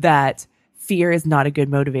that fear is not a good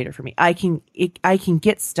motivator for me. I can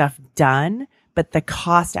get stuff done, but the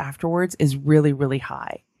cost afterwards is really, really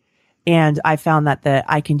high. And I found that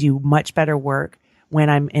I can do much better work when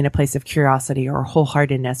I'm in a place of curiosity or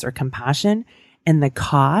wholeheartedness or compassion, and the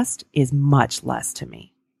cost is much less to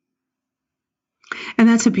me. And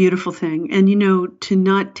that's a beautiful thing. And, to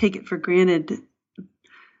not take it for granted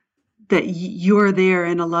that you're there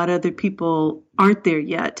and a lot of other people aren't there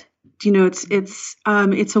yet. It's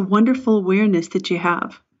a wonderful awareness that you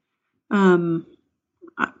have.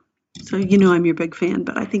 So, you know, I'm your big fan,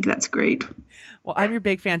 but I think that's great. Well, I'm your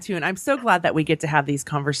big fan too. And I'm so glad that we get to have these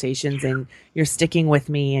conversations and you're sticking with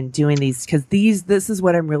me and doing these, because this is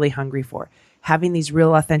what I'm really hungry for. Having these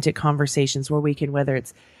real authentic conversations where we can, whether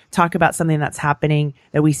it's talk about something that's happening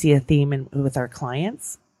that we see a theme in with our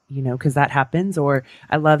clients, you know, because that happens. Or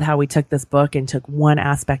I love how we took this book and took one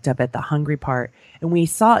aspect of it, the hungry part, and we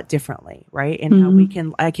saw it differently, right? And how we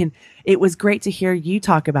can, it was great to hear you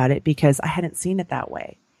talk about it because I hadn't seen it that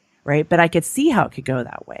way, right? But I could see how it could go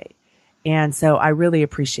that way. And so I really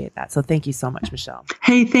appreciate that. So thank you so much, Michelle.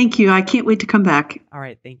 Hey, thank you. I can't wait to come back. All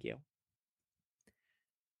right. Thank you.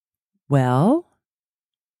 Well,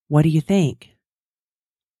 what do you think?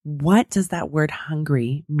 What does that word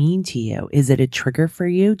hungry mean to you? Is it a trigger for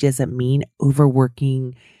you? Does it mean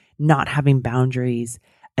overworking, not having boundaries,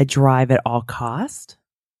 a drive at all cost?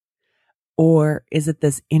 Or is it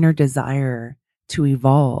this inner desire to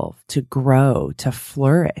evolve, to grow, to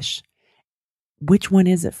flourish? Which one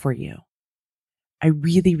is it for you? I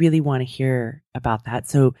really, really want to hear about that.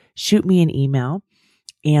 So shoot me an email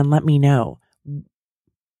and let me know,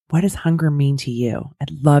 what does hunger mean to you?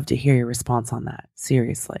 I'd love to hear your response on that.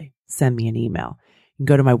 Seriously, send me an email. You can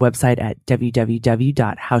go to my website at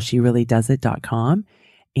www.howshereallydoesit.com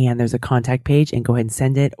and there's a contact page and go ahead and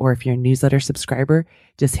send it. Or if you're a newsletter subscriber,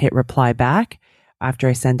 just hit reply back after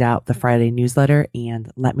I send out the Friday newsletter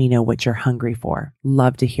and let me know what you're hungry for.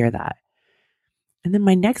 Love to hear that. And then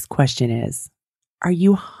my next question is, are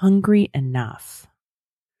you hungry enough?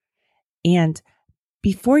 And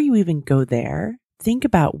before you even go there, think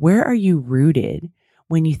about, where are you rooted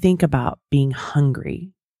when you think about being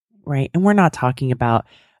hungry, right? And we're not talking about,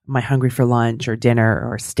 am I hungry for lunch or dinner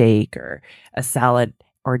or steak or a salad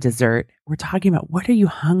or dessert? We're talking about, what are you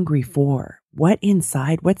hungry for? What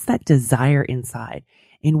inside? What's that desire inside?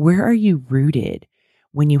 And where are you rooted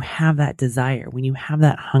when you have that desire, when you have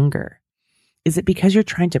that hunger? Is it because you're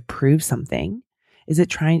trying to prove something? Is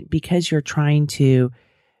it because you're trying to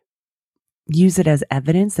use it as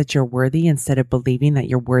evidence that you're worthy instead of believing that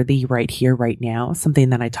you're worthy right here, right now?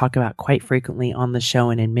 Something that I talk about quite frequently on the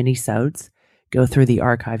show and in mini-sodes. Go through the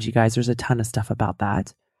archives, you guys. There's a ton of stuff about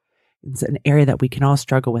that. It's an area that we can all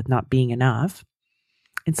struggle with, not being enough.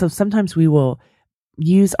 And so sometimes we will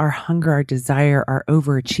use our hunger, our desire, our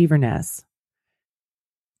overachieverness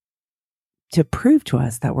to prove to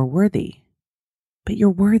us that we're worthy. But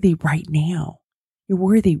you're worthy right now. You're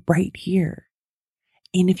worthy right here.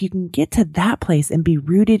 And if you can get to that place and be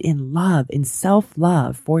rooted in love, in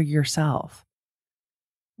self-love for yourself,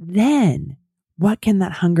 then what can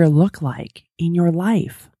that hunger look like in your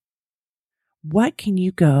life? What can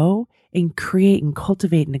you go and create and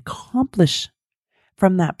cultivate and accomplish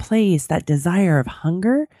from that place, that desire of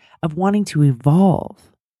hunger, of wanting to evolve,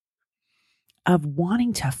 of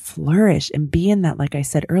wanting to flourish and be in that, like I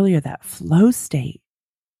said earlier, that flow state?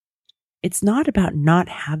 It's not about not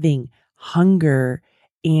having hunger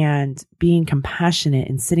and being compassionate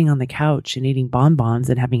and sitting on the couch and eating bonbons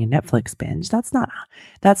and having a Netflix binge. That's not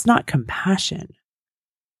compassion,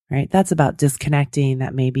 right? That's about disconnecting.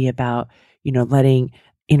 That may be about, letting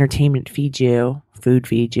entertainment feed you, food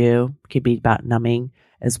feed you. It could be about numbing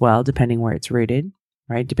as well, depending where it's rooted,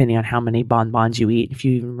 right? Depending on how many bonbons you eat. If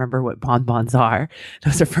you even remember what bonbons are,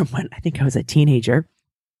 those are from when I think I was a teenager.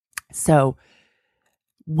 So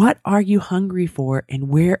what are you hungry for and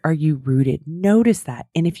where are you rooted? Notice that.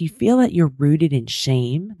 And if you feel that you're rooted in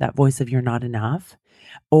shame, that voice of you're not enough,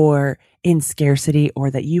 or in scarcity,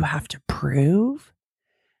 or that you have to prove,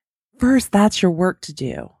 first, that's your work to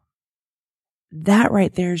do. That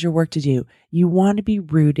right there is your work to do. You want to be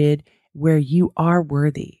rooted where you are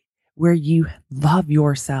worthy, where you love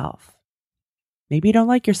yourself. Maybe you don't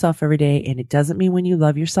like yourself every day, and it doesn't mean when you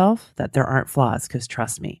love yourself that there aren't flaws, because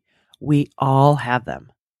trust me, we all have them.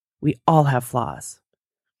 We all have flaws.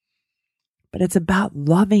 But it's about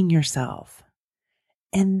loving yourself.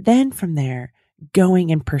 And then from there,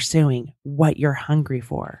 going and pursuing what you're hungry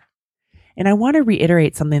for. And I want to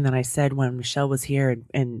reiterate something that I said when Michelle was here,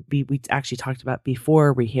 and we actually talked about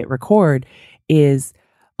before we hit record, is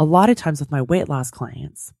a lot of times with my weight loss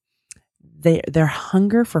clients, their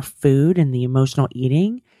hunger for food and the emotional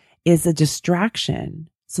eating is a distraction.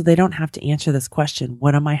 So they don't have to answer this question,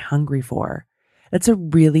 what am I hungry for? That's a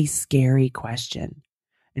really scary question.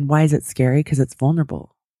 And why is it scary? Because it's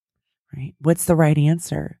vulnerable, right? What's the right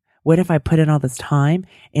answer? What if I put in all this time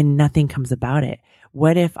and nothing comes about it?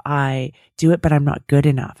 What if I do it, but I'm not good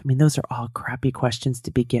enough? I mean, those are all crappy questions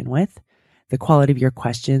to begin with. The quality of your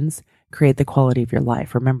questions create the quality of your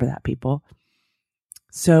life. Remember that, people.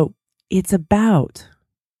 So it's about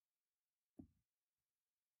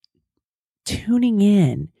tuning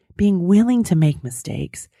in, being willing to make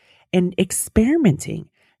mistakes, and experimenting,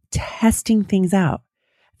 testing things out.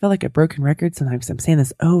 I feel like a broken record sometimes. I'm saying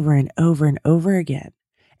this over and over and over again.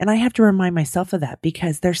 And I have to remind myself of that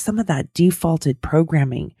because there's some of that defaulted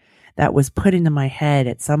programming that was put into my head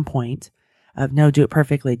at some point of no, do it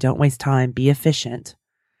perfectly. Don't waste time. Be efficient.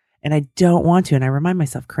 And I don't want to. And I remind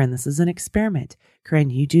myself, Corinne, this is an experiment. Corinne,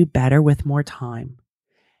 you do better with more time.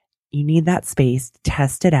 You need that space,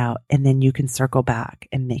 test it out, and then you can circle back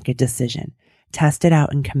and make a decision. Test it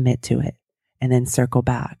out and commit to it, and then circle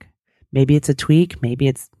back. Maybe it's a tweak. Maybe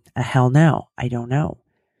it's a hell no. I don't know.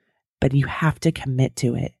 But you have to commit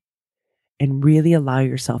to it and really allow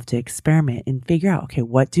yourself to experiment and figure out, okay,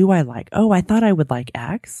 what do I like? Oh, I thought I would like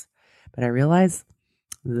X, but I realized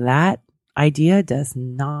that idea does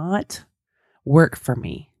not work for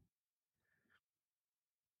me.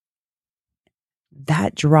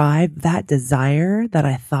 That drive, that desire that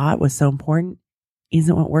I thought was so important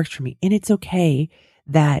isn't what works for me. And it's okay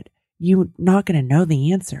that you're not going to know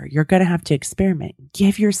the answer. You're going to have to experiment.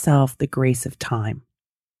 Give yourself the grace of time.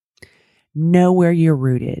 Know where you're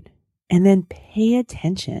rooted. And then pay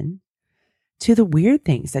attention to the weird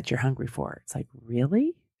things that you're hungry for. It's like,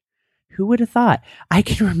 really? Who would have thought? I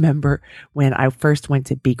can remember when I first went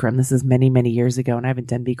to Bikram. This is many, many years ago, and I haven't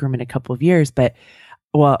done Bikram in a couple of years. But,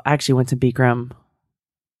 well, I actually went to Bikram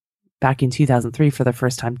back in 2003 for the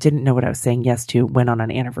first time. Didn't know what I was saying yes to. Went on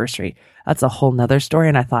an anniversary. That's a whole nother story.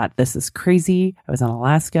 And I thought, this is crazy. I was in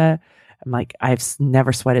Alaska. I'm like, I've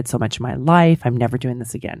never sweated so much in my life. I'm never doing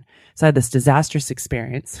this again. So I had this disastrous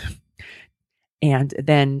experience. And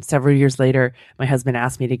then several years later, my husband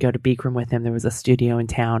asked me to go to Bikram with him. There was a studio in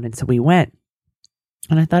town. And so we went.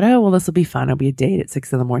 And I thought, oh, well, this will be fun. It'll be a date at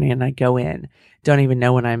 6 a.m. And I go in. Don't even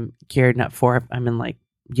know what I'm geared up for. I'm in like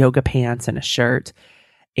yoga pants and a shirt.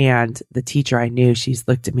 And the teacher I knew, she's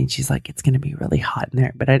looked at me and she's like, it's going to be really hot in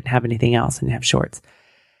there. But I didn't have anything else. I didn't have shorts.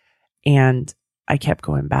 And I kept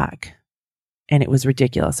going back. And it was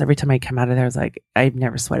ridiculous. Every time I come out of there, I was like, I've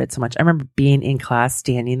never sweated so much. I remember being in class,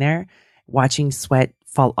 standing there, watching sweat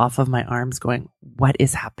fall off of my arms, going, what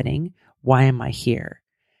is happening? Why am I here?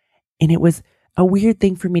 And it was a weird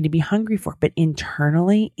thing for me to be hungry for. But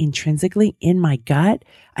internally, intrinsically, in my gut,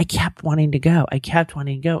 I kept wanting to go.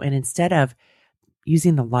 And instead of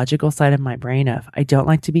using the logical side of my brain of, I don't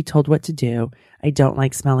like to be told what to do. I don't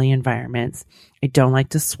like smelly environments. I don't like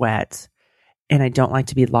to sweat. And I don't like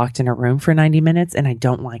to be locked in a room for 90 minutes. And I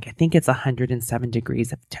think it's 107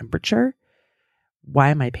 degrees of temperature. Why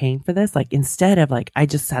am I paying for this? Like, instead of like, I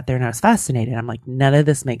just sat there and I was fascinated. I'm like, none of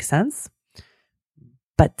this makes sense.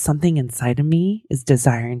 But something inside of me is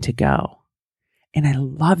desiring to go. And I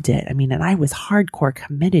loved it. I mean, and I was hardcore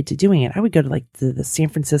committed to doing it. I would go to like the San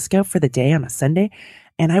Francisco for the day on a Sunday,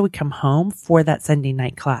 and I would come home for that Sunday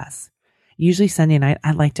night class. Usually Sunday night,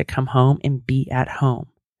 I like to come home and be at home.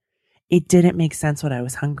 It didn't make sense what I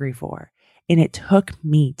was hungry for. And it took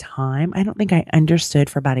me time. I don't think I understood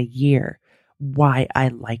for about a year why I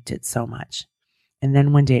liked it so much. And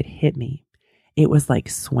then one day it hit me. It was like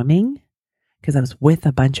swimming because I was with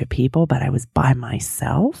a bunch of people, but I was by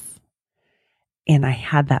myself. And I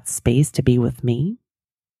had that space to be with me.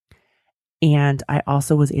 And I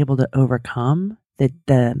also was able to overcome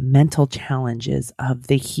the mental challenges of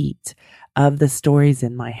the heat, of the stories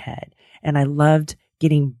in my head. And I loved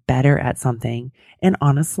getting better at something. And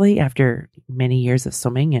honestly, after many years of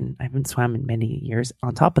swimming, and I haven't swum in many years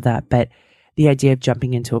on top of that, but the idea of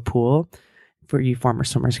jumping into a pool, for you former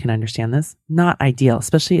swimmers can understand this, not ideal,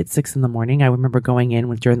 especially at 6 a.m. I remember going in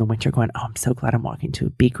during the winter going, oh, I'm so glad I'm walking to a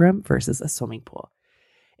Bikram versus a swimming pool.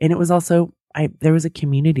 And it was also, there was a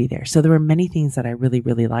community there. So there were many things that I really,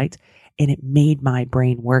 really liked, and it made my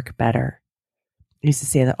brain work better. I used to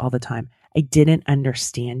say that all the time. I didn't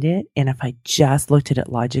understand it. And if I just looked at it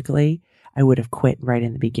logically, I would have quit right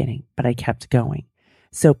in the beginning, but I kept going.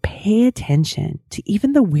 So pay attention to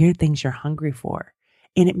even the weird things you're hungry for.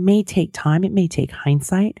 And it may take time, it may take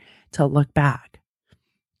hindsight to look back.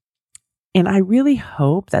 And I really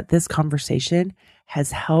hope that this conversation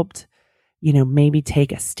has helped, maybe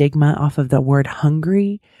take a stigma off of the word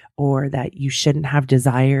hungry, or that you shouldn't have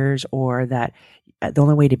desires, or that the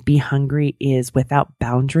only way to be hungry is without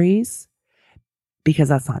boundaries, because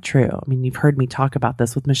that's not true. I mean, you've heard me talk about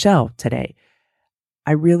this with Michelle today.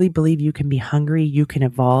 I really believe you can be hungry, you can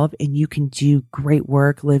evolve, and you can do great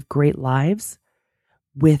work, live great lives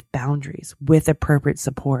with boundaries, with appropriate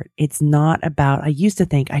support. It's not about, I used to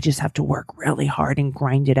think I just have to work really hard and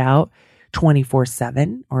grind it out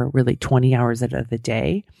 24/7, or really 20 hours out of the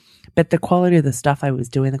day. But the quality of the stuff I was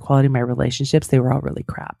doing, the quality of my relationships, they were all really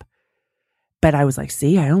crap. But I was like,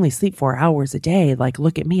 see, I only sleep 4 hours a day. Like,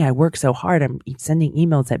 look at me. I work so hard. I'm sending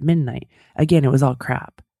emails at midnight. Again, it was all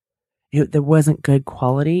crap. There wasn't good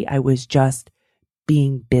quality. I was just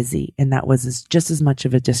being busy. And that was just as much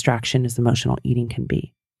of a distraction as emotional eating can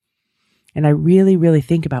be. And I really, really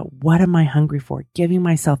think about, what am I hungry for? Giving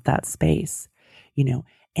myself that space,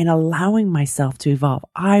 and allowing myself to evolve.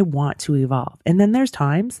 I want to evolve. And then there's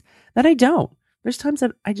times that I don't. There's times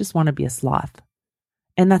that I just want to be a sloth.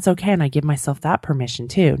 And that's okay. And I give myself that permission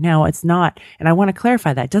too. Now it's not, and I want to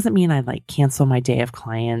clarify that. It doesn't mean I cancel my day of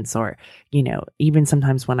clients or, even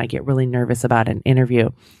sometimes when I get really nervous about an interview,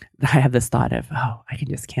 I have this thought of, I can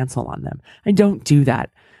just cancel on them. I don't do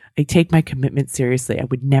that. I take my commitment seriously. I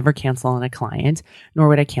would never cancel on a client, nor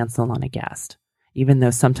would I cancel on a guest, even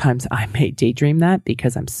though sometimes I may daydream that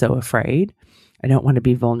because I'm so afraid. I don't want to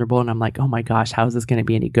be vulnerable. And I'm like, oh my gosh, how is this going to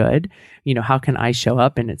be any good? How can I show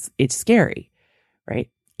up? And it's scary, right?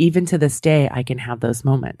 Even to this day, I can have those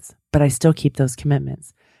moments, but I still keep those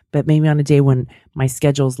commitments. But maybe on a day when my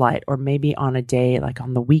schedule's light, or maybe on a day like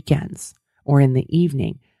on the weekends or in the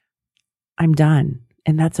evening, I'm done.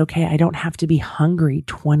 And that's okay. I don't have to be hungry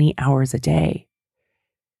 20 hours a day.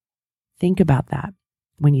 Think about that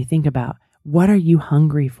when you think about, what are you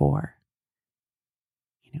hungry for?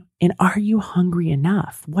 And are you hungry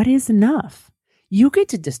enough? What is enough? You get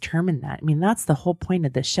to determine that. I mean, that's the whole point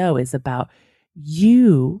of the show, is about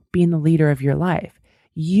you being the leader of your life,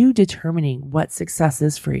 you determining what success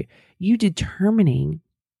is for you, you determining,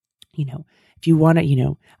 if you want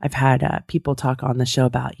to, I've had people talk on the show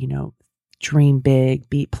about, dream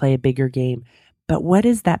big, play a bigger game. But what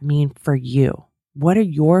does that mean for you? What are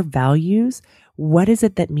your values? What is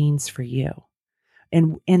it that means for you?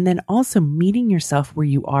 And then also meeting yourself where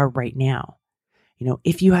you are right now.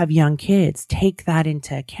 If you have young kids, take that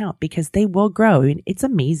into account because they will grow. And it's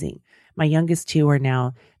amazing. My youngest two are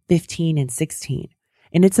now 15 and 16.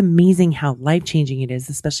 And it's amazing how life-changing it is,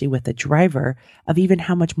 especially with a driver, of even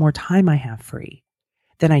how much more time I have free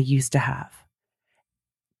than I used to have.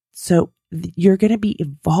 So you're going to be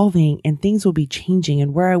evolving and things will be changing.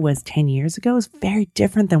 And where I was 10 years ago is very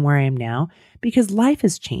different than where I am now because life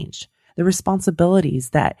has changed. The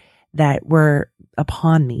responsibilities that were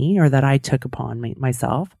upon me, or that I took upon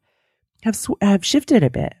myself, have shifted a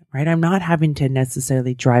bit, right? I'm not having to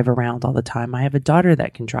necessarily drive around all the time. I have a daughter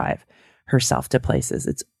that can drive herself to places.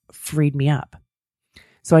 It's freed me up.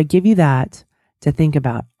 So I give you that to think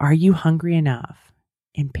about. Are you hungry enough?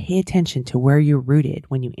 And pay attention to where you're rooted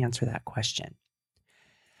when you answer that question.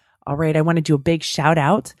 All right, I want to do a big shout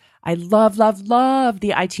out. I love, love, love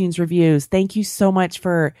the iTunes reviews. Thank you so much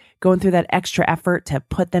for going through that extra effort to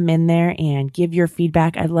put them in there and give your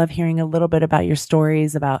feedback. I love hearing a little bit about your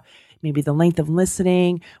stories, about maybe the length of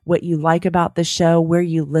listening, what you like about the show, where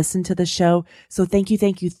you listen to the show. So thank you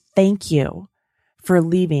for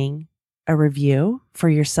leaving a review for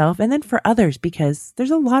yourself and then for others, because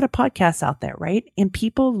there's a lot of podcasts out there, right? And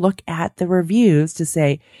people look at the reviews to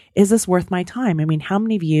say, is this worth my time? I mean, how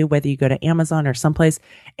many of you, whether you go to Amazon or someplace,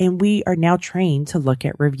 and we are now trained to look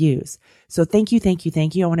at reviews. So thank you. I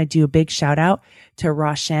want to do a big shout out to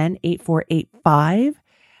Roshan8485.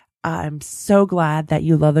 I'm so glad that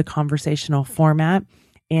you love the conversational format.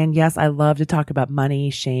 And yes, I love to talk about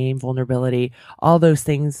money, shame, vulnerability, all those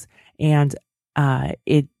things. And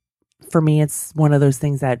for me, it's one of those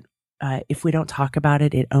things that if we don't talk about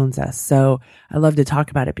it, it owns us. So I love to talk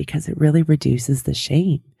about it because it really reduces the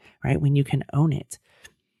shame, right? When you can own it.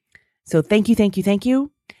 So thank you.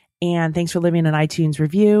 And thanks for leaving an iTunes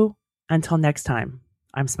review. Until next time,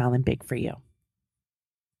 I'm smiling big for you.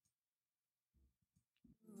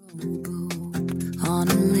 On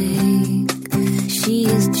a lake, she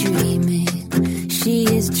is dreaming, she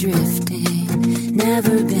is drifting,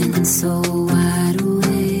 never been so wide awake.